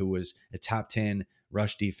Baylor, who was a top 10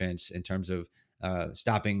 rush defense in terms of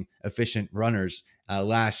stopping efficient runners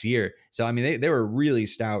last year. So I mean, they were a really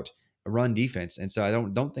stout run defense, and so I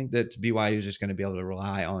don't think that BYU is just going to be able to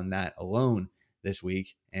rely on that alone this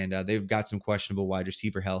week, and they've got some questionable wide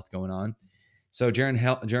receiver health going on. So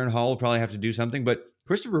Jaren Hall will probably have to do something, but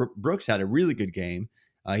Christopher Brooks had a really good game.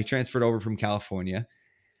 He transferred over from California,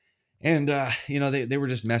 and they were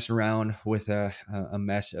just messing around with a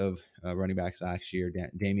mess of running backs last year.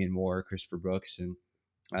 Damian Moore, Christopher Brooks, and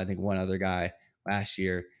I think one other guy last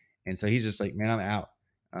year. And so he's just like, man, I'm out.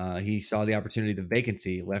 He saw the opportunity, the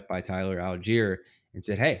vacancy left by Tyler Algier, and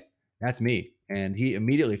said, hey, that's me. And he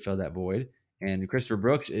immediately filled that void. And Christopher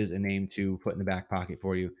Brooks is a name to put in the back pocket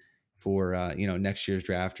for you for next year's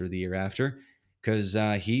draft or the year after, because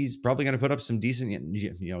he's probably going to put up some decent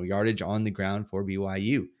yardage on the ground for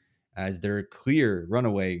BYU as their clear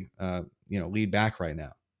runaway lead back right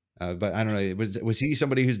now. But I don't know. Was he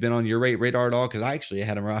somebody who's been on your radar at all? Because I actually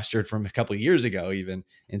had him rostered from a couple of years ago, even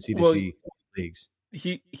in Well, C2C leagues.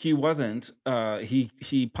 he wasn't.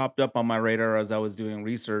 He popped up on my radar as I was doing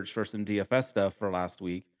research for some DFS stuff for last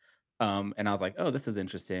week, and I was like, "Oh, this is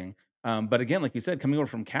interesting." But again, like you said, coming over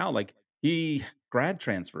from Cal, like he grad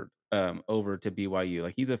transferred over to BYU.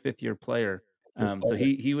 Like he's a 5th year player. So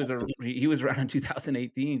he was around in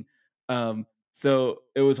 2018. So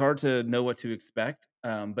it was hard to know what to expect.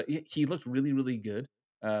 But he looked really really good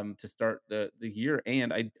to start the year,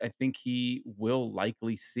 and I think he will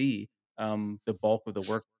likely see the bulk of the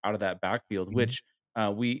work out of that backfield, Mhm. which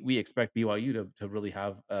we expect BYU to really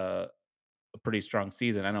have a pretty strong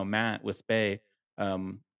season. I know Matt with Spay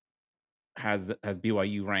um, has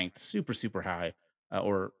BYU ranked super super high,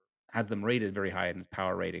 or has them rated very high in his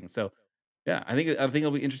power rating. So yeah, I think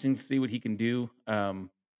it'll be interesting to see what he can do.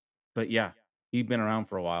 But yeah, he's been around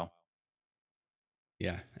for a while.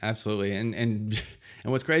 Yeah, absolutely. And and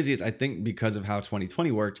what's crazy is I think because of how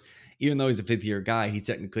 2020 worked, even though he's a 5th year guy, he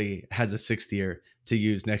technically has a 6th year to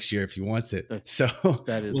use next year if he wants it. So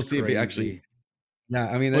That is we'll see if he actually crazy. Yeah,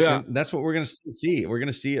 I mean, Well, yeah. and that's what we're gonna see. We're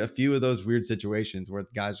gonna see a few of those weird situations where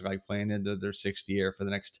guys are like playing into their sixth year for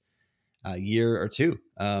the next year or two,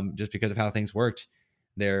 just because of how things worked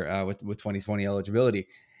there with 2020 eligibility.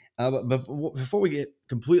 But before we get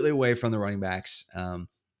completely away from the running backs,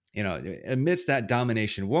 amidst that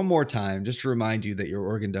domination, one more time, just to remind you that your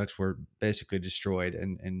Oregon Ducks were basically destroyed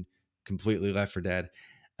and completely left for dead.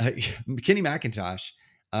 Kenny McIntosh,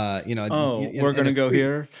 Oh, we're in a gonna go quick,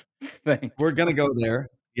 here. we're Thanks. gonna go there.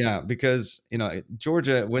 Yeah, because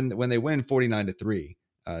Georgia, when they win 49-3,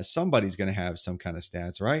 somebody's gonna have some kind of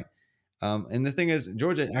stats, right? And the thing is,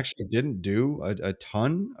 Georgia actually didn't do a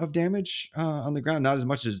ton of damage on the ground, not as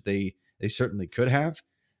much as they certainly could have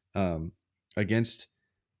um, against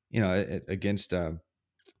against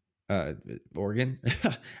Oregon.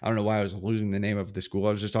 I don't know why I was losing the name of the school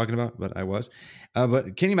I was just talking about, but I was.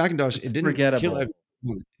 But Kenny McIntosh, It's it didn't kill. forgettable.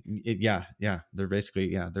 Yeah, they're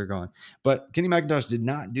basically they're gone. But Kenny McIntosh did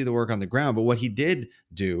not do the work on the ground. But what he did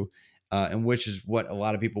do, and which is what a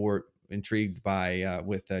lot of people were intrigued by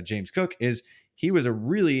with James Cook, is he was a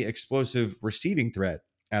really explosive receiving threat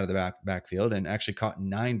out of the backfield and actually caught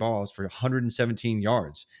 9 balls for 117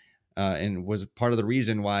 yards, and was part of the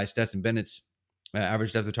reason why Stetson Bennett's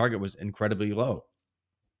average depth of target was incredibly low.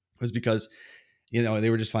 It was because they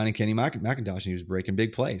were just finding Kenny McIntosh and he was breaking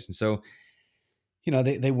big plays, and so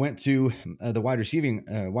they went to the wide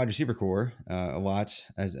receiver core a lot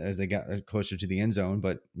as they got closer to the end zone.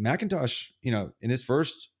 But McIntosh, in his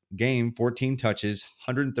first game, 14 touches,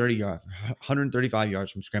 135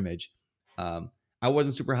 yards from scrimmage. I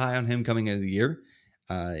wasn't super high on him coming into the year,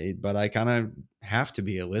 but I kind of have to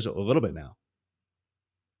be a little bit now.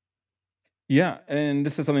 Yeah, and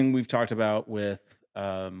this is something we've talked about with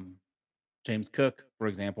James Cook, for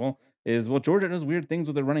example, is well, Georgia does weird things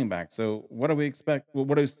with their running back. So what do we expect? Well,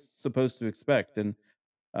 what are we supposed to expect? And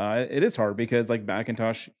it is hard because like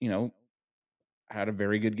McIntosh, had a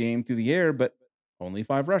very good game through the air, but only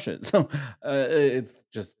 5 rushes. So it's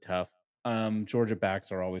just tough. Georgia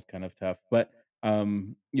backs are always kind of tough, but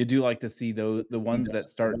you do like to see the ones that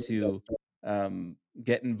start to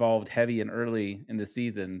get involved heavy and early in the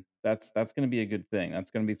season. That's going to be a good thing. That's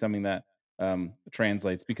going to be something that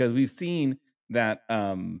translates because we've seen that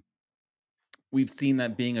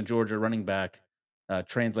being a Georgia running back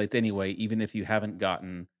translates anyway, even if you haven't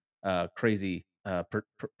gotten crazy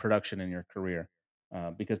production in your career,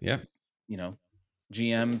 because Yeah. you know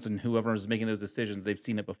GMs and whoever is making those decisions, they've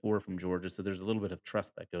seen it before from Georgia, so there's a little bit of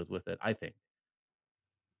trust that goes with it. I think.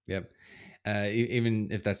 Yep. Even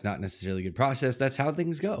if that's not necessarily a good process, that's how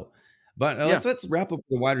things go. But Yeah, let's wrap up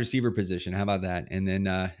the wide receiver position. How about that? And then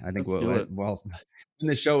I think let's do it. when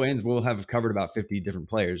the show ends, we'll have covered about 50 different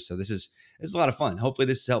players. So this is a lot of fun. Hopefully,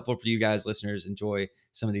 this is helpful for you guys, listeners. Enjoy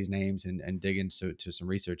some of these names and dig into some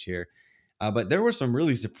research here. But there were some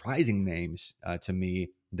really surprising names to me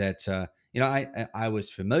that I was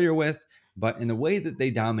familiar with, but in the way that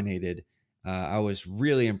they dominated, I was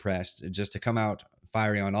really impressed just to come out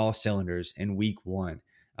firing on all cylinders in week 1.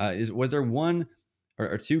 Was there one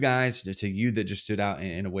or two guys to you that just stood out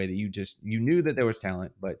in a way that you knew that there was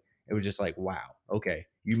talent, but it was just like, wow, okay,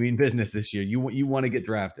 you mean business this year. You want to get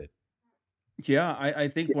drafted. Yeah, I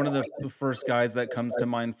think one of the first guys that comes to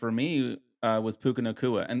mind for me was Puka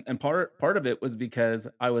Nakua, and part of it was because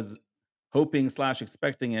I was hoping slash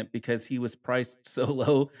expecting it because he was priced so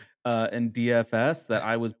low in DFS that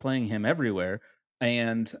I was playing him everywhere,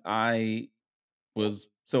 and I was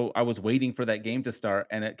waiting for that game to start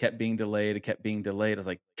and it kept being delayed. It kept being delayed. I was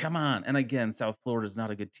like, come on. And again, South Florida is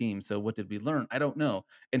not a good team. So what did we learn? I don't know.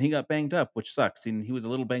 And he got banged up, which sucks. And he was a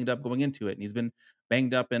little banged up going into it. And he's been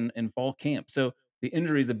banged up in fall camp. So the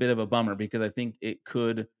injury is a bit of a bummer because I think it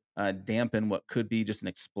could dampen what could be just an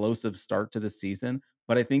explosive start to the season.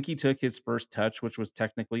 But I think he took his first touch, which was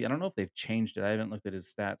technically, I don't know if they've changed it. I haven't looked at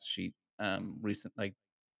his stats sheet like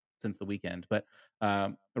since the weekend. But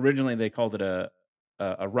originally they called it a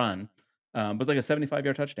run, but it's like a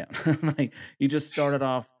 75-yard touchdown. Like he just started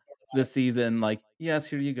off the season like, yes,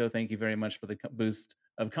 here you go. Thank you very much for the boost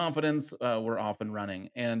of confidence. We're off and running,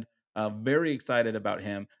 and very excited about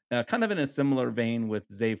him. Kind of in a similar vein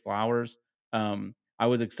with Zay Flowers. I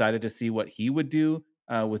was excited to see what he would do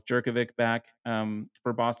with Jerkovic back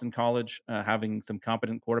for Boston College, having some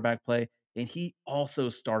competent quarterback play, and he also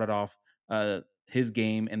started off his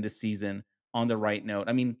game and this season on the right note.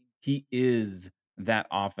 I mean, he is that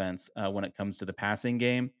offense when it comes to the passing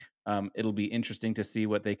game. It'll be interesting to see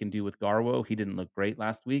what they can do with Garwo. He didn't look great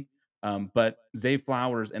last week. But Zay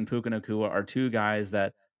Flowers and Puka Nakua are two guys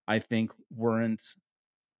that I think weren't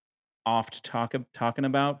oft talking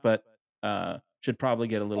about, but should probably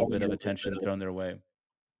get a little bit of attention thrown their way.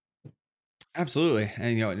 Absolutely.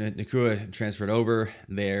 And, Nakua transferred over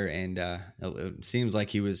there, and it seems like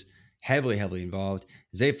he was heavily involved.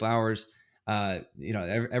 Zay Flowers,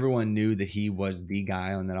 everyone knew that he was the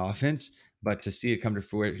guy on that offense, but to see it come to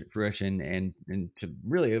fruition and to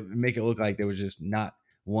really make it look like there was just not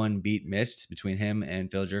one beat missed between him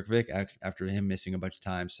and Phil Jerkovic after him missing a bunch of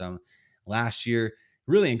times some last year,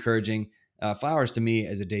 really encouraging. Flowers to me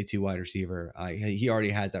as a day 2 wide receiver, he already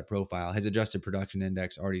has that profile. His adjusted production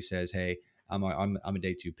index already says, hey, I'm a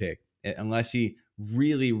day 2 pick. Unless he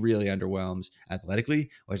really underwhelms athletically,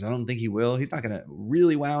 which I don't think he will. He's not going to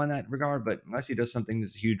really wow in that regard, but unless he does something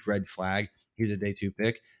that's a huge red flag, he's a day 2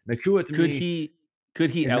 pick. Nakua to Could me he could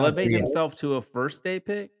he is not elevate there yet. himself to a first day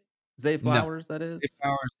pick? Zay No, Flowers, that Zay is?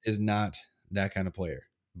 Flowers is not that kind of player.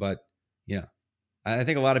 But you know, I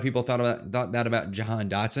think a lot of people thought that about Jahan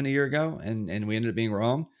Dotson a year ago, and we ended up being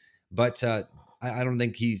wrong. But I don't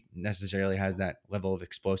think he necessarily has that level of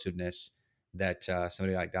explosiveness that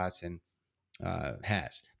somebody like Dotson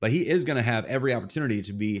has. But he is going to have every opportunity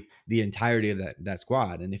to be the entirety of that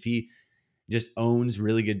squad. And if he just owns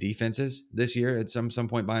really good defenses this year at some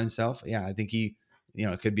point by himself, yeah, I think he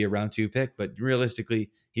could be a round 2 pick. But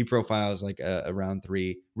realistically, he profiles like a round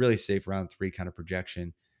 3, really safe round 3 kind of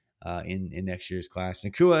projection in next year's class.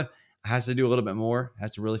 Nakua has to do a little bit more,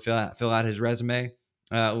 has to really fill out his resume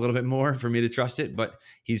a little bit more for me to trust it, but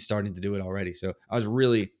he's starting to do it already. So I was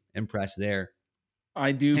really impressed there.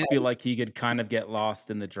 I do And feel like he could kind of get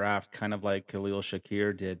lost in the draft, kind of like Khalil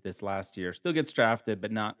Shakir did this last year. Still gets drafted,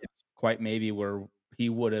 but not quite maybe where he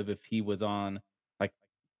would have if he was on like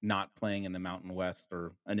not playing in the Mountain West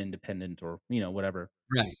or an independent or whatever.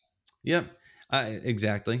 right. Yep.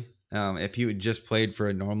 Exactly. If you had just played for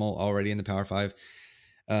a normal already in the Power Five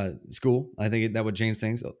school, I think that would change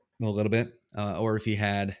things a little bit. Or if he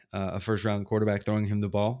had a first round quarterback throwing him the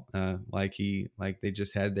ball, like they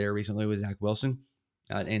just had there recently with Zach Wilson,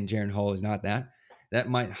 and Jaron Hall is not that. That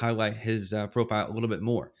might highlight his profile a little bit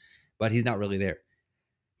more, but he's not really there.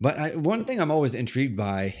 But one thing I'm always intrigued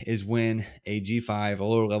by is when a G5, a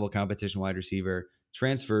lower level competition wide receiver,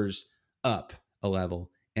 transfers up a level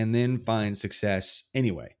and then finds success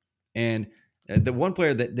anyway. And the one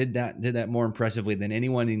player that did that more impressively than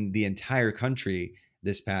anyone in the entire country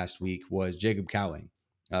this past week was Jacob Cowling,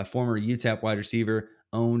 a former UTEP wide receiver,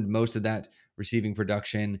 owned most of that receiving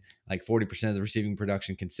production, like 40% of the receiving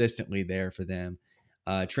production consistently there for them.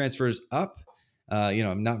 Transfers up,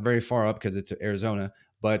 not very far up because it's Arizona,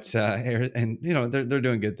 but and they're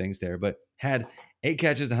doing good things there. But had 8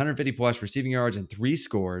 catches, 150 plus receiving yards, and 3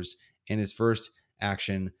 scores in his first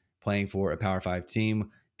action playing for a Power 5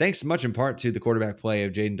 team. Thanks much in part to the quarterback play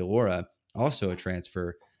of Jaden DeLora, also a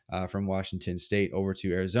transfer from Washington State over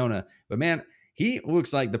to Arizona. But man, he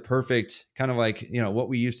looks like the perfect kind of like what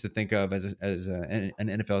we used to think of as an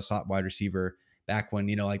NFL slot wide receiver back when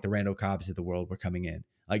like the Randall Cobbs of the world were coming in.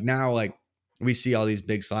 Like now, like we see all these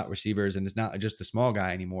big slot receivers, and it's not just the small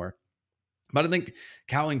guy anymore. But I think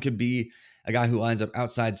Cowling could be a guy who lines up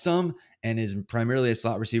outside some and is primarily a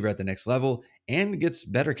slot receiver at the next level and gets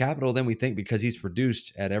better capital than we think because he's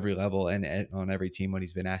produced at every level and on every team when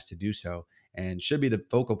he's been asked to do so, and should be the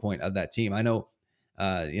focal point of that team. I know,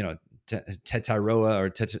 Tetaroa or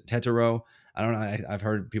Tetero. I don't know. I've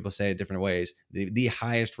heard people say it different ways. The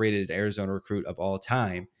highest rated Arizona recruit of all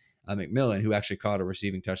time, McMillan, who actually caught a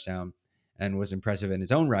receiving touchdown and was impressive in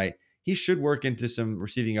his own right. He should work into some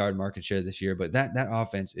receiving yard market share this year, but that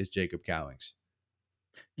offense is Jacob Cowling's.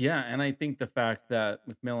 Yeah, and I think the fact that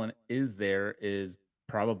McMillan is there is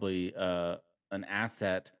probably an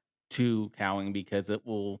asset to Cowing because it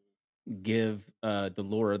will give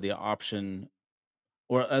Delora the option,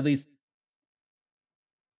 or at least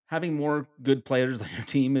having more good players on your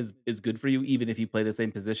team is good for you, even if you play the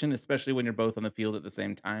same position, especially when you're both on the field at the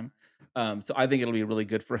same time. So I think it'll be really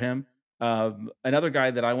good for him. Another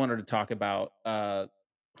guy that I wanted to talk about,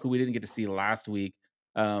 who we didn't get to see last week,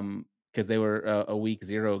 because they were a week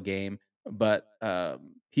 0 game, but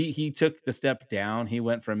he took the step down. He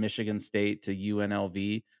went from Michigan State to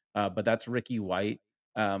UNLV, but that's Ricky White,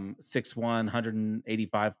 6'1",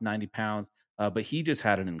 185, 90 pounds. But he just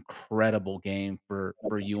had an incredible game for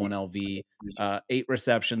UNLV. 8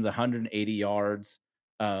 receptions, 180 yards,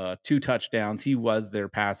 2 touchdowns. He was their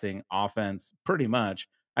passing offense pretty much.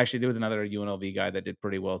 Actually, there was another UNLV guy that did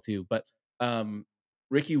pretty well too. But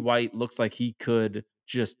Ricky White looks like he could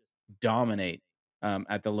just dominate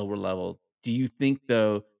at the lower level. Do you think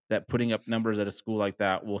though that putting up numbers at a school like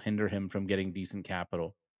that will hinder him from getting decent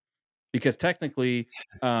capital? Because technically,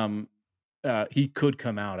 um, he could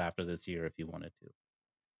come out after this year if he wanted to.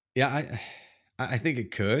 Yeah, I think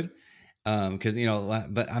it could, because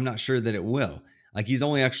but I'm not sure that it will. Like he's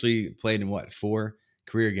only actually played in 4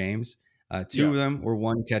 career games. Two of them were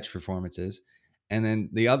 1 catch performances, and then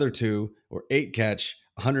the other 2 were 8 catch,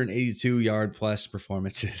 182 yard plus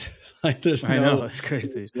performances. Like there's I know, no it's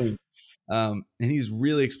crazy. and he's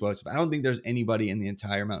really explosive. I don't think there's anybody in the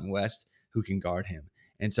entire Mountain West who can guard him.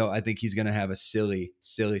 And so I think he's going to have a silly,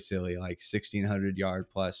 like 1,600 yard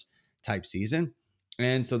plus type season.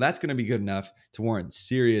 And so that's going to be good enough to warrant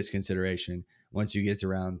serious consideration once you get to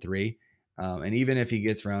round 3. And even if he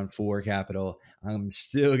gets round 4 capital, I'm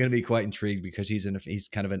still going to be quite intrigued because he's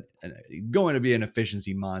kind of going to be an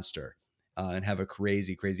efficiency monster and have a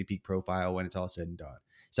crazy peak profile when it's all said and done.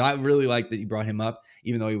 So I really like that you brought him up,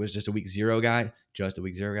 even though he was just a week 0 guy.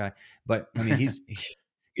 But I mean, he's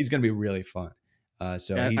going to be really fun.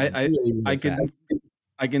 So Yeah, he's really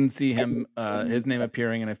I can see him his name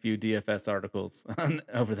appearing in a few DFS articles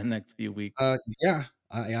over the next few weeks. Yeah,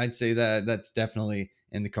 I'd say that that's definitely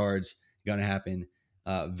in the cards, going to happen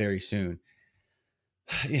very soon.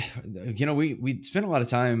 Yeah, we spent a lot of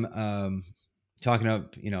time talking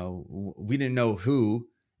up. We didn't know who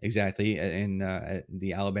exactly in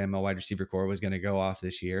the Alabama wide receiver core was going to go off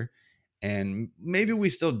this year, and maybe we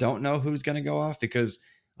still don't know who's going to go off because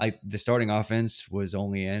like the starting offense was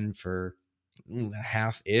only in for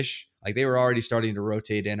half-ish. Like they were already starting to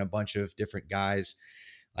rotate in a bunch of different guys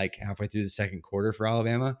like halfway through the second quarter for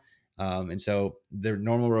Alabama. And so their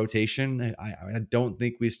normal rotation, I don't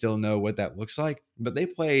think we still know what that looks like, but they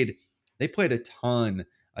played a ton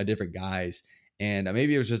of different guys. And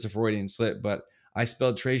maybe it was just a Freudian slip, but I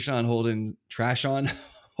spelled Trashon Holden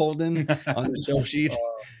on the show sheet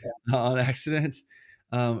on accident.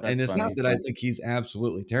 And it's funny. not that I think he's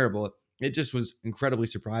absolutely terrible. It just was incredibly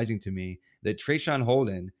surprising to me that Trashon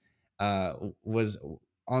Holden was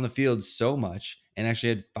on the field so much and actually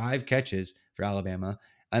had 5 catches for Alabama.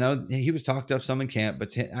 I know he was talked up some in camp, but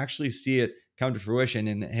to actually see it come to fruition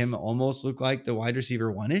and him almost look like the wide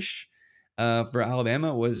receiver 1-ish for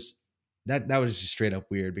Alabama was that was just straight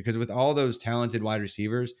up weird because with all those talented wide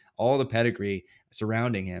receivers, all the pedigree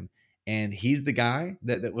surrounding him, and he's the guy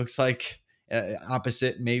that looks like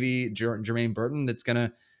opposite maybe Jermaine Burton that's going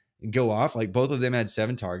to go off. Like both of them had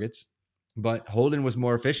 7 targets, but Holden was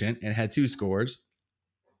more efficient and had 2 scores.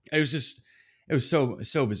 It was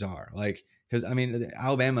so bizarre. Like, because I mean,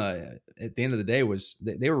 Alabama at the end of the day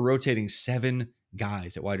they were rotating 7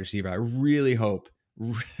 guys at wide receiver. I really hope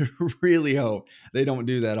they don't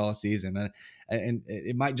do that all season, and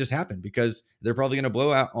it might just happen because they're probably going to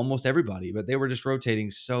blow out almost everybody. But they were just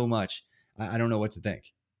rotating so much. I don't know what to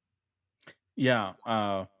think. Yeah,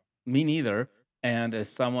 me neither. And as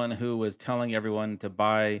someone who was telling everyone to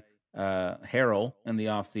buy Harrell in the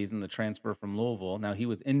offseason, the transfer from Louisville, now he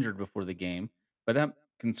was injured before the game, but that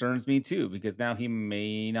concerns me too because now he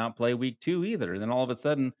may not play week 2 either. Then all of a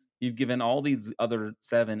sudden, you've given all these other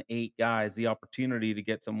 7, 8 guys the opportunity to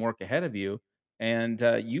get some work ahead of you, and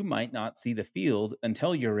you might not see the field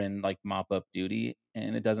until you're in like mop up duty,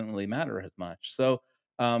 and it doesn't really matter as much. So,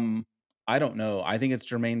 um, I don't know. I think it's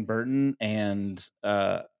Jermaine Burton and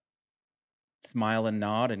smile and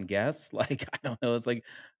nod and guess. Like I don't know. It's like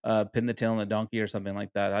pin the tail on the donkey or something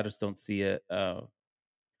like that. I just don't see it.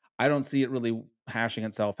 I don't see it really hashing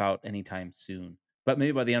itself out anytime soon. But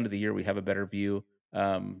maybe by the end of the year we have a better view.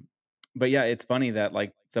 Um, but yeah, it's funny that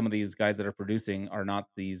like some of these guys that are producing are not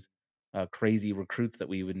these crazy recruits that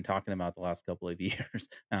we've been talking about the last couple of years.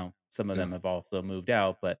 Now some of Yeah. them have also moved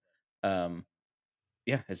out, but um,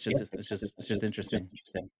 yeah, it's just interesting.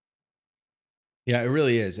 Yeah, it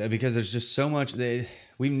really is because there's just so much that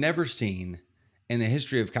we've never seen in the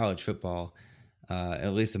history of college football,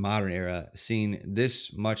 at least the modern era, seen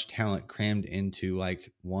this much talent crammed into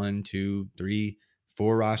like 1, 2, 3,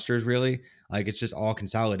 4 rosters. Really, like it's just all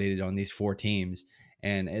consolidated on these 4 teams.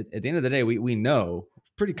 And at the end of the day, we know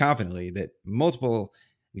pretty confidently that multiple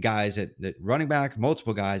guys at running back,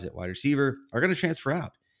 multiple guys at wide receiver are going to transfer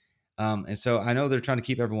out. And so I know they're trying to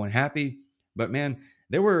keep everyone happy, but man,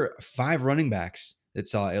 there were 5 running backs that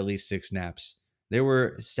saw at least 6 snaps. There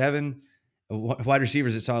were 7 wide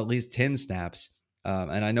receivers that saw at least 10 snaps.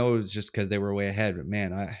 And I know it was just because they were way ahead, but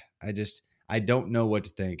man, I don't know what to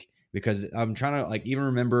think because I'm trying to like even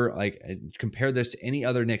remember like compare this to any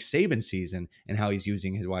other Nick Saban season and how he's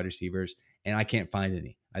using his wide receivers, and I can't find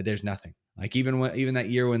any. There's nothing. Like even that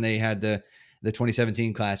year when they had the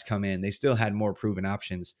 2017 class come in, they still had more proven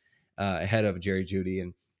options ahead of Jerry Jeudy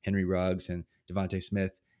and Henry Ruggs and Devontae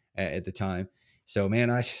Smith at the time. So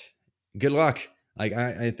man, good luck. Like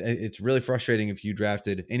it's really frustrating if you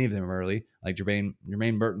drafted any of them early, like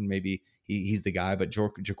Jermaine Burton. Maybe he's the guy, but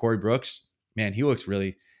Ja'Cory Brooks, man, he looks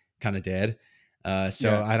really kind of dead. So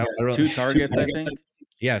Yeah. I don't 2 targets, I think.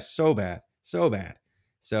 Yeah, so bad. so bad.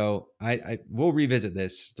 So I will revisit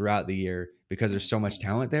this throughout the year because there's so much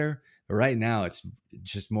talent there. But right now, it's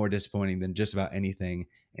just more disappointing than just about anything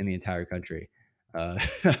in the entire country. Uh,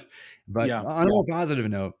 but Yeah. on a more positive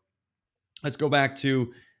note, let's go back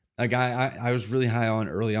to a guy I was really high on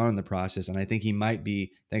early on in the process, and I think he might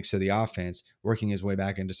be, thanks to the offense, working his way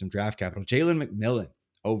back into some draft capital. Jalen McMillan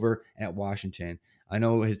over at Washington. I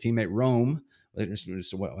know his teammate Rome, like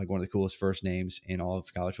one of the coolest first names in all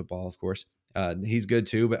of college football, of course. He's good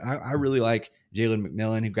too, but I really like Jalen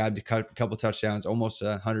McMillan. He grabbed a couple touchdowns, almost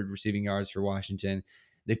 100 receiving yards for Washington.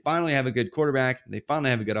 They finally have a good quarterback. They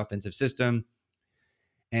finally have a good offensive system.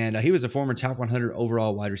 And he was a former top 100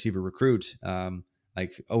 overall wide receiver recruit,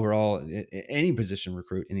 like overall any position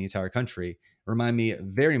recruit in the entire country. Remind me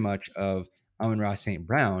very much of Amon-Ra St.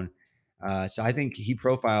 Brown. So I think he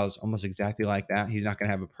profiles almost exactly like that. He's not going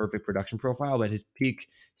to have a perfect production profile, but his peak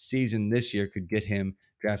season this year could get him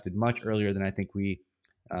drafted much earlier than I think we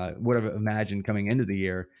would have imagined coming into the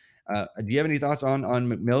year. Do you have any thoughts on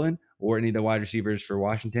McMillan or any of the wide receivers for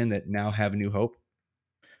Washington that now have a new hope?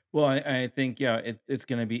 Well, I think yeah, it's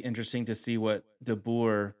going to be interesting to see what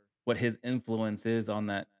DeBoer, what his influence is on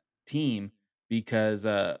that team, because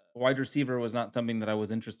wide receiver was not something that I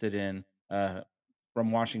was interested in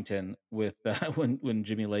from Washington with when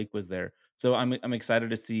Jimmy Lake was there. So I'm excited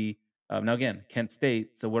to see now again Kent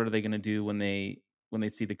State. So what are they going to do when they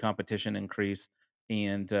see the competition increase,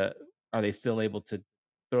 and are they still able to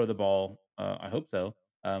throw the ball? I hope so.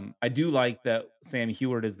 I do like that Sam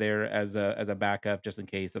Heward is there as a backup just in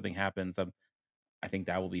case something happens. I think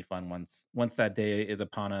that will be fun once that day is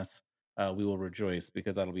upon us. We will rejoice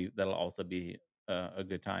because that'll also be a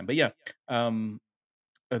good time. But yeah, um,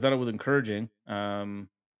 I thought it was encouraging.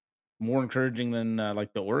 More encouraging than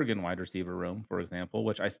like the Oregon wide receiver room, for example,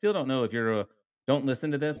 which I still don't know if you're a don't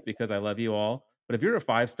listen to this because I love you all, but if you're a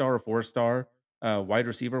 5-star or 4-star wide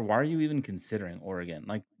receiver, why are you even considering Oregon?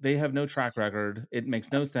 Like they have no track record. It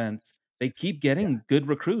makes no sense. They keep getting good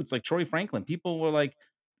recruits like Troy Franklin. People were like,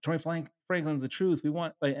 Franklin's the truth. We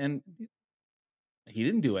want like, and he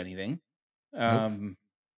didn't do anything. Nope. Um,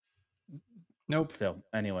 Nope. so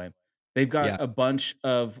anyway, they've got Yeah. a bunch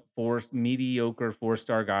of mediocre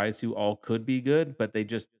 4-star guys who all could be good, but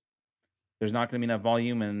there's not gonna be enough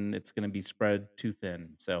volume and it's gonna be spread too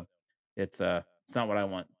thin. So it's not what I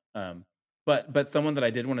want. But someone that I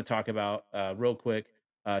did want to talk about real quick,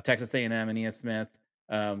 Texas A&M and Aeneas Smith,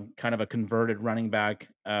 kind of a converted running back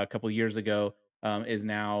a couple years ago, is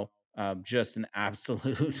now just an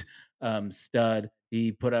absolute stud.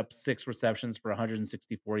 He put up 6 receptions for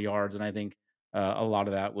 164 yards, and I think a lot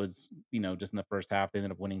of that was just in the first half. They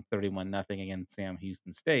ended up winning 31-0 against Sam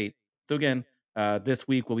Houston State. So again, this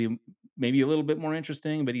week will be maybe a little bit more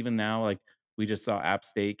interesting, but even now, like we just saw App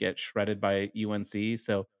State get shredded by UNC.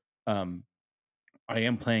 So um, I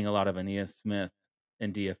am playing a lot of Aeneas Smith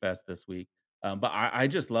in DFS this week. But I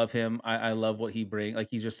just love him. I love what he brings. Like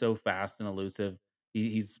he's just so fast and elusive.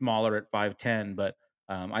 He's smaller at 5'10", but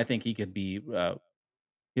I think he could be.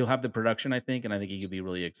 He'll have the production, I think, and I think he could be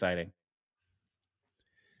really exciting.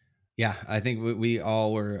 Yeah, I think we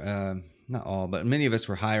all were, not all, but many of us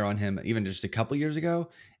were higher on him even just a couple years ago.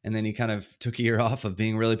 And then he kind of took a year off of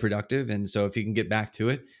being really productive. And so if he can get back to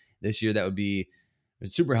it this year, that would be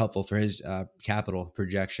super helpful for his capital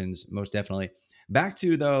projections, most definitely. Back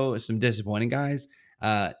to, though, some disappointing guys,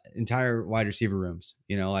 entire wide receiver rooms,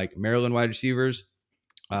 like Maryland wide receivers.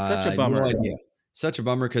 Such a No bummer. idea. Such a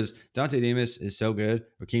bummer because Dante Demas is so good.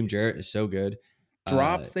 Raheem Jarrett is so good. Uh,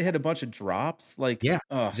 Drops. They had a bunch of drops. Like, yeah,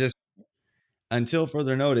 just until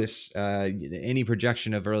further notice, any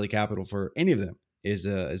projection of early capital for any of them is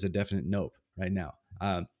a definite nope right now.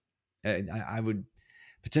 I would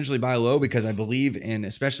potentially buy low because I believe in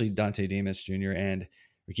especially Dante Demas Jr. and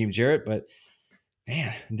Raheem Jarrett, but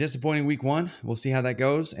man, disappointing week one. We'll see how that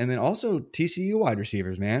goes. And then also TCU wide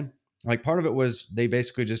receivers, man. Like part of it was they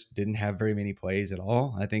basically just didn't have very many plays at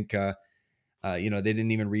all. I think they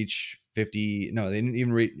didn't even reach 50. No, they didn't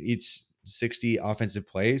even reach 60 offensive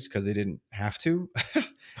plays because they didn't have to. I think they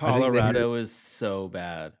had, Colorado is so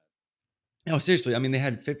bad. no, seriously. I mean, they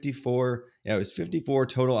had 54. Yeah, it was 54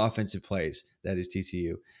 total offensive plays. That is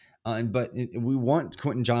TCU. But we want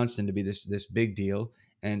Quentin Johnston to be this big deal.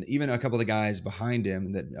 And even a couple of the guys behind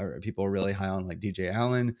him that people are really high on, like DJ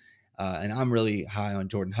Allen. And I'm really high on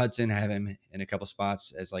Jordan Hudson. I have him in a couple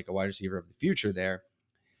spots as like a wide receiver of the future there.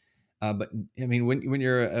 But I mean, when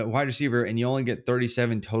you're a wide receiver and you only get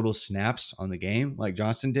 37 total snaps on the game, like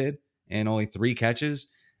Johnston did, and only 3 catches,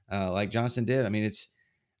 like Johnston did, I mean,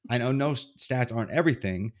 I know no stats aren't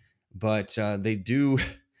everything, but they do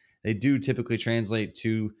typically translate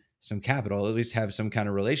to some capital, at least have some kind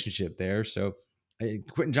of relationship there. So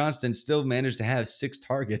Quentin Johnston still managed to have 6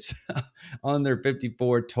 targets on their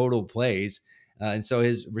 54 total plays. And so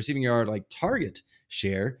his receiving yard like target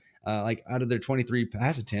share, like out of their 23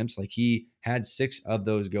 pass attempts, like he had 6 of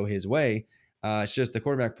those go his way. It's just the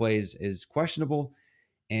quarterback play is questionable.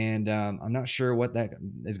 And I'm not sure what that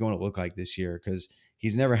is going to look like this year because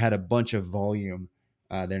he's never had a bunch of volume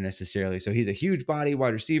there necessarily. So he's a huge body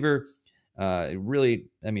wide receiver. Really,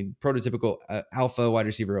 I mean, prototypical alpha wide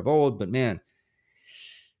receiver of old, but man,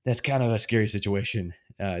 that's kind of a scary situation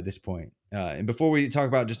at this point. And before we talk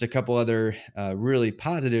about just a couple other really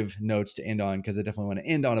positive notes to end on, because I definitely want to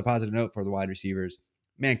end on a positive note for the wide receivers,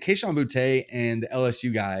 man, Kayshon Boutte and the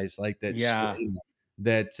LSU guys like that. Yeah.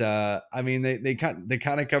 I mean, they kind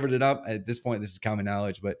of covered it up at this point. This is common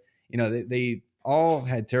knowledge, but you know, they all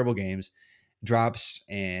had terrible games, drops,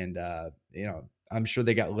 and you know, I'm sure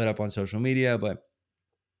they got lit up on social media, but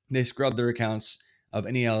they scrubbed their accounts of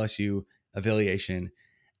any LSU affiliation.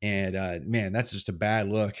 And man, that's just a bad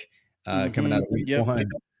look coming out of week Yep. one.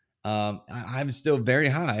 I'm still very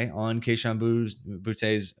high on Kayshon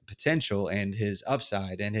Boutte's potential and his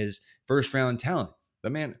upside and his first round talent.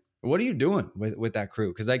 But man, what are you doing with that crew?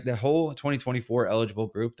 Because like the whole 2024 eligible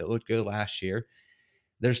group that looked good last year,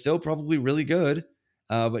 they're still probably really good.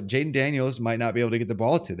 But Jaden Daniels might not be able to get the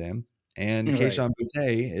ball to them. And Right. Kayshon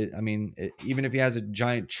Boutte, I mean, even if he has a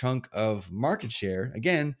giant chunk of market share,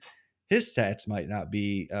 again, his stats might not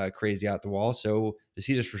be crazy out the wall. So does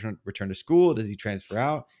he just return to school? Does he transfer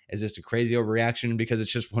out? Is this a crazy overreaction because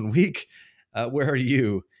it's just 1 week? Where are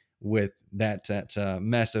you with that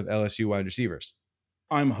mess of LSU wide receivers?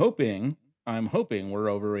 I'm hoping we're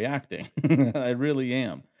overreacting. I really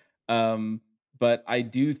am. Um, but I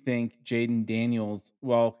do think Jaden Daniels,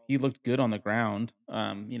 while he looked good on the ground,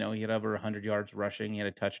 you know, he had over 100 yards rushing, he had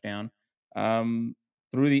a touchdown. Um,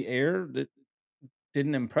 through the air, that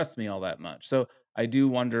didn't impress me all that much. So I do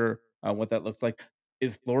wonder what that looks like.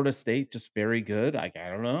 Is Florida State just very good? I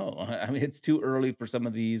don't know. I mean, it's too early for some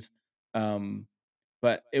of these. Um,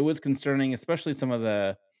 but it was concerning, especially some of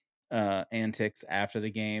the antics after the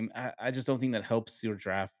game. I just don't think that helps your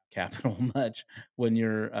draft capital much when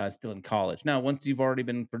you're still in college. Now, once you've already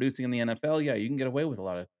been producing in the NFL, yeah, you can get away with a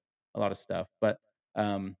lot of stuff. But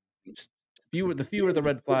just fewer the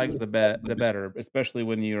red flags, the better, especially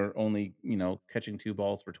when you're only catching 2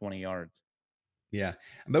 balls for 20 yards. Yeah,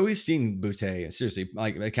 but we've seen Boutte seriously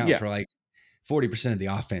like account Yeah, for like 40% of the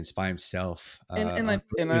offense by himself. and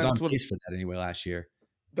He was on that's what pace for that anyway last year.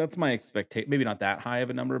 that's my expectation. Maybe not that high of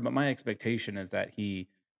a number, but my expectation is that he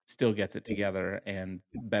still gets it together and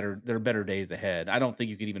better. There are better days ahead. I don't think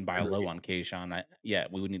you could even buy low Agreed. on Kayshawn. Yeah,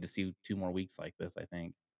 we would need to see 2 more weeks like this, I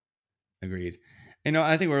think. Agreed. You know,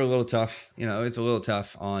 I think we're a little tough. You know, it's a little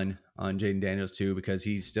tough on Jaden Daniels too because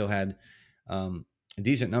he still had um,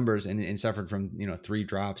 decent numbers and suffered from 3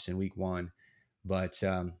 drops in week one, but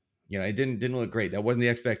you know it didn't look great. That wasn't the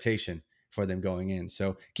expectation for them going in.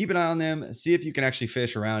 So keep an eye on them. See if you can actually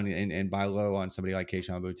fish around and buy low on somebody like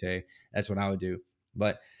Kayshon Boutte. That's what I would do.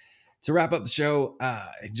 But to wrap up the show,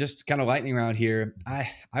 just kind of lightning round here.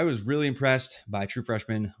 I was really impressed by true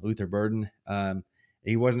freshman Luther Burden.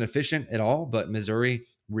 He wasn't efficient at all, but Missouri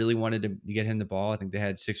really wanted to get him the ball. I think they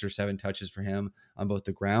had 6 or 7 touches for him on both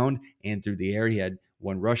the ground and through the air. He had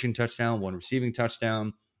 1 rushing touchdown, 1 receiving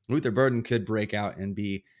touchdown. Luther Burden could break out and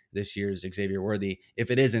be this year's Xavier Worthy if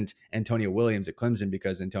it isn't Antonio Williams at Clemson,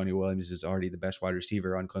 because Antonio Williams is already the best wide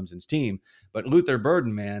receiver on Clemson's team. But Luther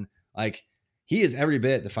Burden, man, like he is every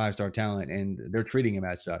bit the 5-star talent, and they're treating him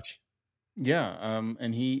as such. Yeah,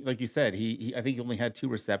 and he, like you said, he I think he only had 2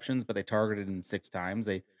 receptions, but they targeted him 6 times.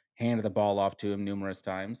 They handed the ball off to him numerous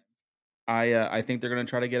times. I think they're going to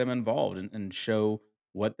try to get him involved and show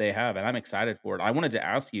what they have, and I'm excited for it. I wanted to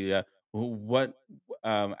ask you, what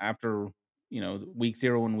after week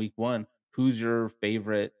 0 and week 1, who's your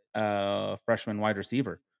favorite freshman wide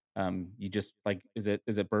receiver? You just like is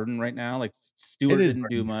it Burden right now? Like It Stewart is didn't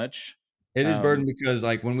do Burden. much. It is Um, Burden because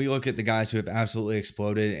like when we look at the guys who have absolutely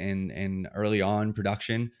exploded in early on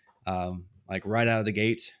production, like right out of the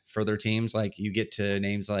gate for their teams, like you get to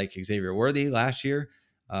names like Xavier Worthy last year,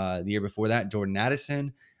 the year before that Jordan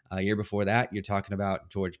Addison, year before that you're talking about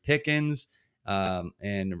George Pickens, and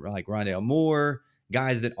like Rondale Moore,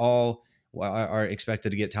 guys that all are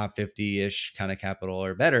expected to get top 50-ish kind of capital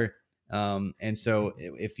or better. And so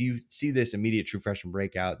if you see this immediate true freshman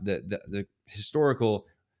breakout, the historical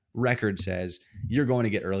record says you're going to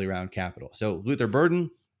get early round capital. So Luther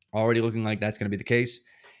Burden already looking like that's going to be the case.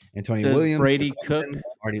 Antonio does Williams for Brady Clemson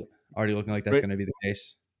Cook already looking like that's Bra- going to be the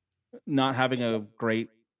case. not having a great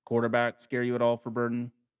quarterback scare you at all for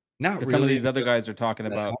Burden? Not Because some of really. these other Because guys are talking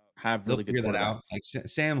about have they'll really good figure that out. quarterbacks. Like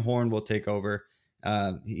Sam Horn will take over.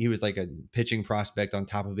 He was like a pitching prospect on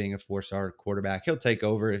top of being a 4-star quarterback. He'll take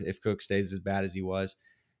over if Cook stays as bad as he was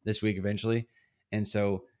this week eventually. And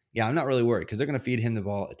so, yeah, I'm not really worried because they're going to feed him the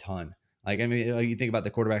ball a ton. Like, I mean, you think about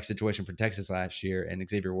the quarterback situation for Texas last year and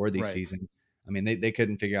Xavier Worthy's Right. season. I mean, they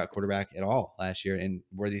couldn't figure out quarterback at all last year, and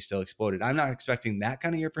Worthy still exploded. I'm not expecting that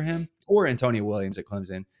kind of year for him or Antonio Williams at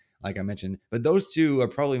Clemson, like I mentioned. But those two are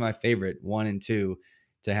probably my favorite, 1 and 2,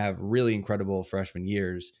 to have really incredible freshman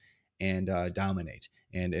years and dominate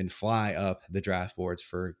and fly up the draft boards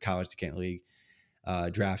for College to Canton League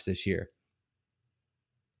drafts this year.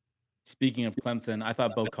 Speaking of Clemson, I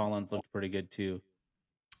thought Bo Collins looked pretty good too.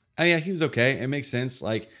 Oh yeah, he was okay. It makes sense.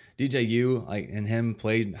 Like DJU, like and him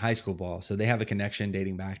played high school ball, so they have a connection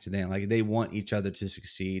dating back to them. Like they want each other to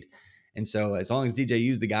succeed, and so as long as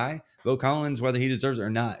DJU's the guy, Bo Collins, whether he deserves it or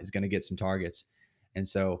not, is going to get some targets. And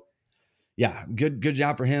so, yeah, good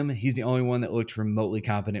job for him. He's the only one that looked remotely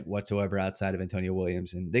competent whatsoever outside of Antonio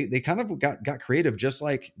Williams, and they kind of got creative, just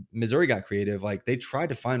like Missouri got creative. Like they tried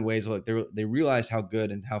to find ways. Like they realized how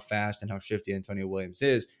good and how fast and how shifty Antonio Williams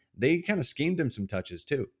is. They kind of schemed him some touches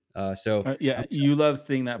too. So Yeah, I'm you love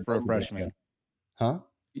seeing that for a both of those guys. freshman. Huh?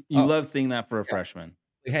 You Oh, love seeing that for a yeah. freshman.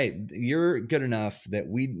 Hey, you're good enough that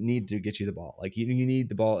we need to get you the ball. Like you need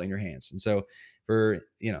the ball in your hands. And so for,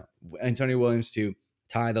 Antonio Williams to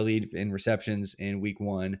tie the lead in receptions in week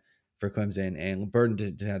 1 for Clemson and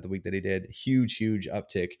Burden to have the week that he did, huge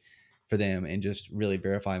uptick for them and just really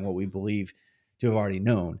verifying what we believe to have already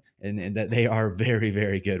known and that they are very,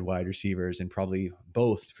 very good wide receivers and probably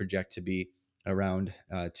both project to be around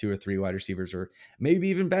 2 or 3 wide receivers or maybe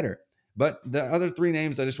even better. But the other 3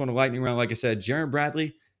 names I just want to lightning round, like I said, Jaron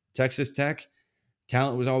Bradley, Texas Tech,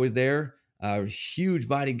 talent was always there. Huge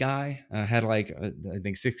body guy, had I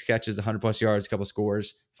think 6 catches, 100+ yards, a couple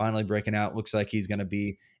scores, finally breaking out. Looks like he's going to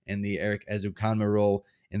be in the Eric Ezukanma role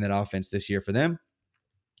in that offense this year for them.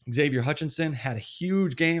 Xavier Hutchinson had a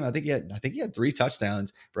huge game. I think he had 3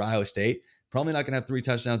 touchdowns for Iowa State. Probably not going to have 3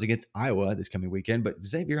 touchdowns against Iowa this coming weekend, but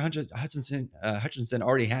Xavier Hutchinson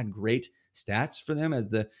already had great stats for them as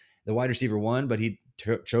the wide receiver 1, but he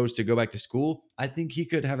chose to go back to school. I think he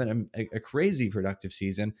could have a crazy productive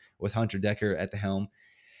season with Hunter Decker at the helm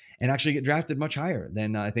and actually get drafted much higher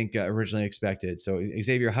than I think originally expected. So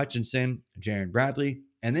Xavier Hutchinson, Jaron Bradley,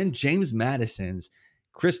 and then James Madison's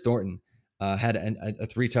Chris Thornton had a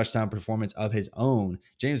 3 touchdown performance of his own.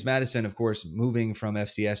 James Madison, of course, moving from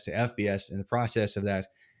FCS to FBS in the process of that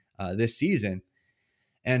this season.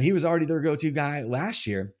 And he was already their go-to guy last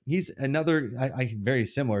year. He's another, very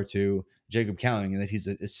similar to Jacob Cowing in that he's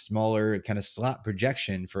a smaller kind of slot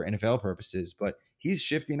projection for NFL purposes, but he's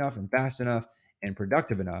shifty enough and fast enough and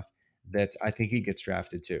productive enough that I think he gets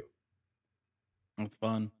drafted too. That's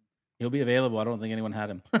fun. He'll be available. I don't think anyone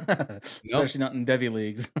had him, Nope. especially not in Devy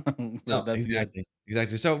leagues. So No, that's good.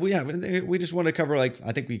 exactly. So we just want to cover I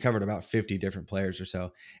think we covered about 50 different players or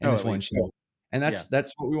so in Oh, this at one least. show, and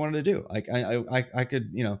that's what we wanted to do. Like I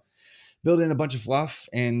could build in a bunch of fluff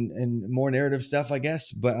and more narrative stuff, I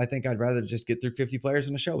guess, but I think I'd rather just get through 50 players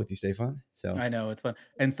in a show with you, Stefan. So I know it's fun.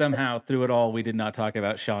 And somehow through it all, we did not talk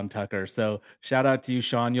about Sean Tucker. So shout out to you,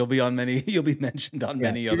 Sean. You'll be mentioned on yeah,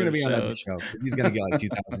 many you're gonna other be on that shows. show because he's gonna get like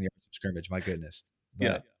 2,000 yards of scrimmage. My goodness.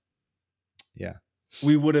 Yeah. But yeah,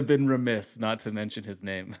 We would have been remiss not to mention his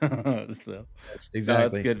name. So no, exactly.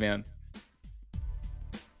 that's good, man.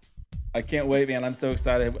 I can't wait, man. I'm so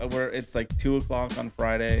excited. It's like 2:00 on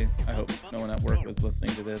Friday. I hope no one at work was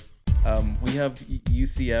listening to this. We have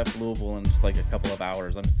UCF Louisville in just like a couple of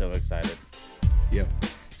hours. I'm so excited. Yep.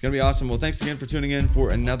 It's going to be awesome. Well, thanks again for tuning in for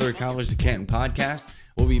another College to Canton podcast.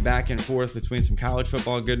 We'll be back and forth between some college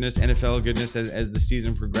football goodness, NFL goodness as the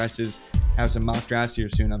season progresses. Have some mock drafts here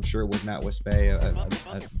soon, I'm sure, with Matt Wispay,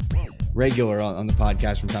 a regular on the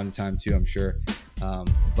podcast from time to time too, I'm sure.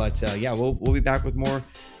 But we'll be back with more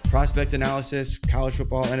prospect analysis, college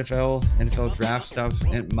football, NFL draft stuff,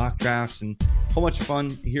 and mock drafts, and a whole bunch of fun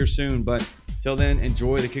here soon. But till then,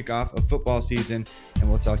 enjoy the kickoff of football season, and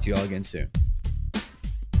we'll talk to you all again soon.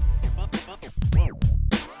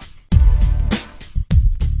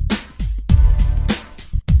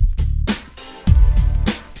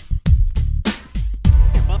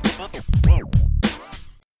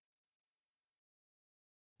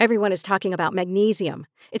 Everyone is talking about magnesium.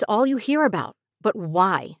 It's all you hear about. But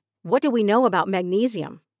why? What do we know about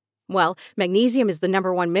magnesium? Well, magnesium is the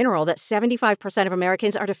 #1 mineral that 75% of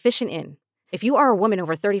Americans are deficient in. If you are a woman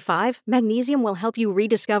over 35, magnesium will help you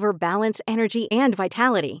rediscover balance, energy, and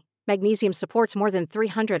vitality. Magnesium supports more than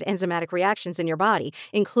 300 enzymatic reactions in your body,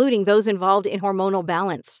 including those involved in hormonal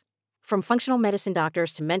balance. From functional medicine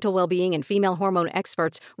doctors to mental well-being and female hormone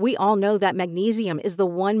experts, we all know that magnesium is the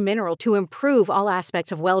one mineral to improve all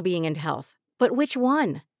aspects of well-being and health. But which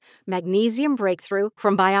one? Magnesium Breakthrough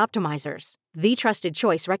from Bioptimizers, the trusted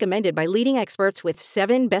choice recommended by leading experts with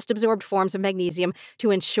 7 best-absorbed forms of magnesium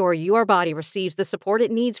to ensure your body receives the support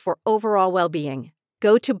it needs for overall well-being.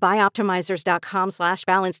 Go to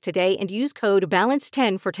bioptimizers.com/balance today and use code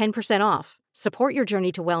BALANCE10 for 10% off. Support your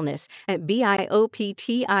journey to wellness at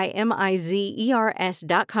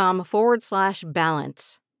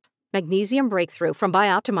bioptimizers.com/balance. Magnesium Breakthrough from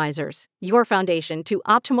Bioptimizers, your foundation to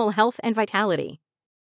optimal health and vitality.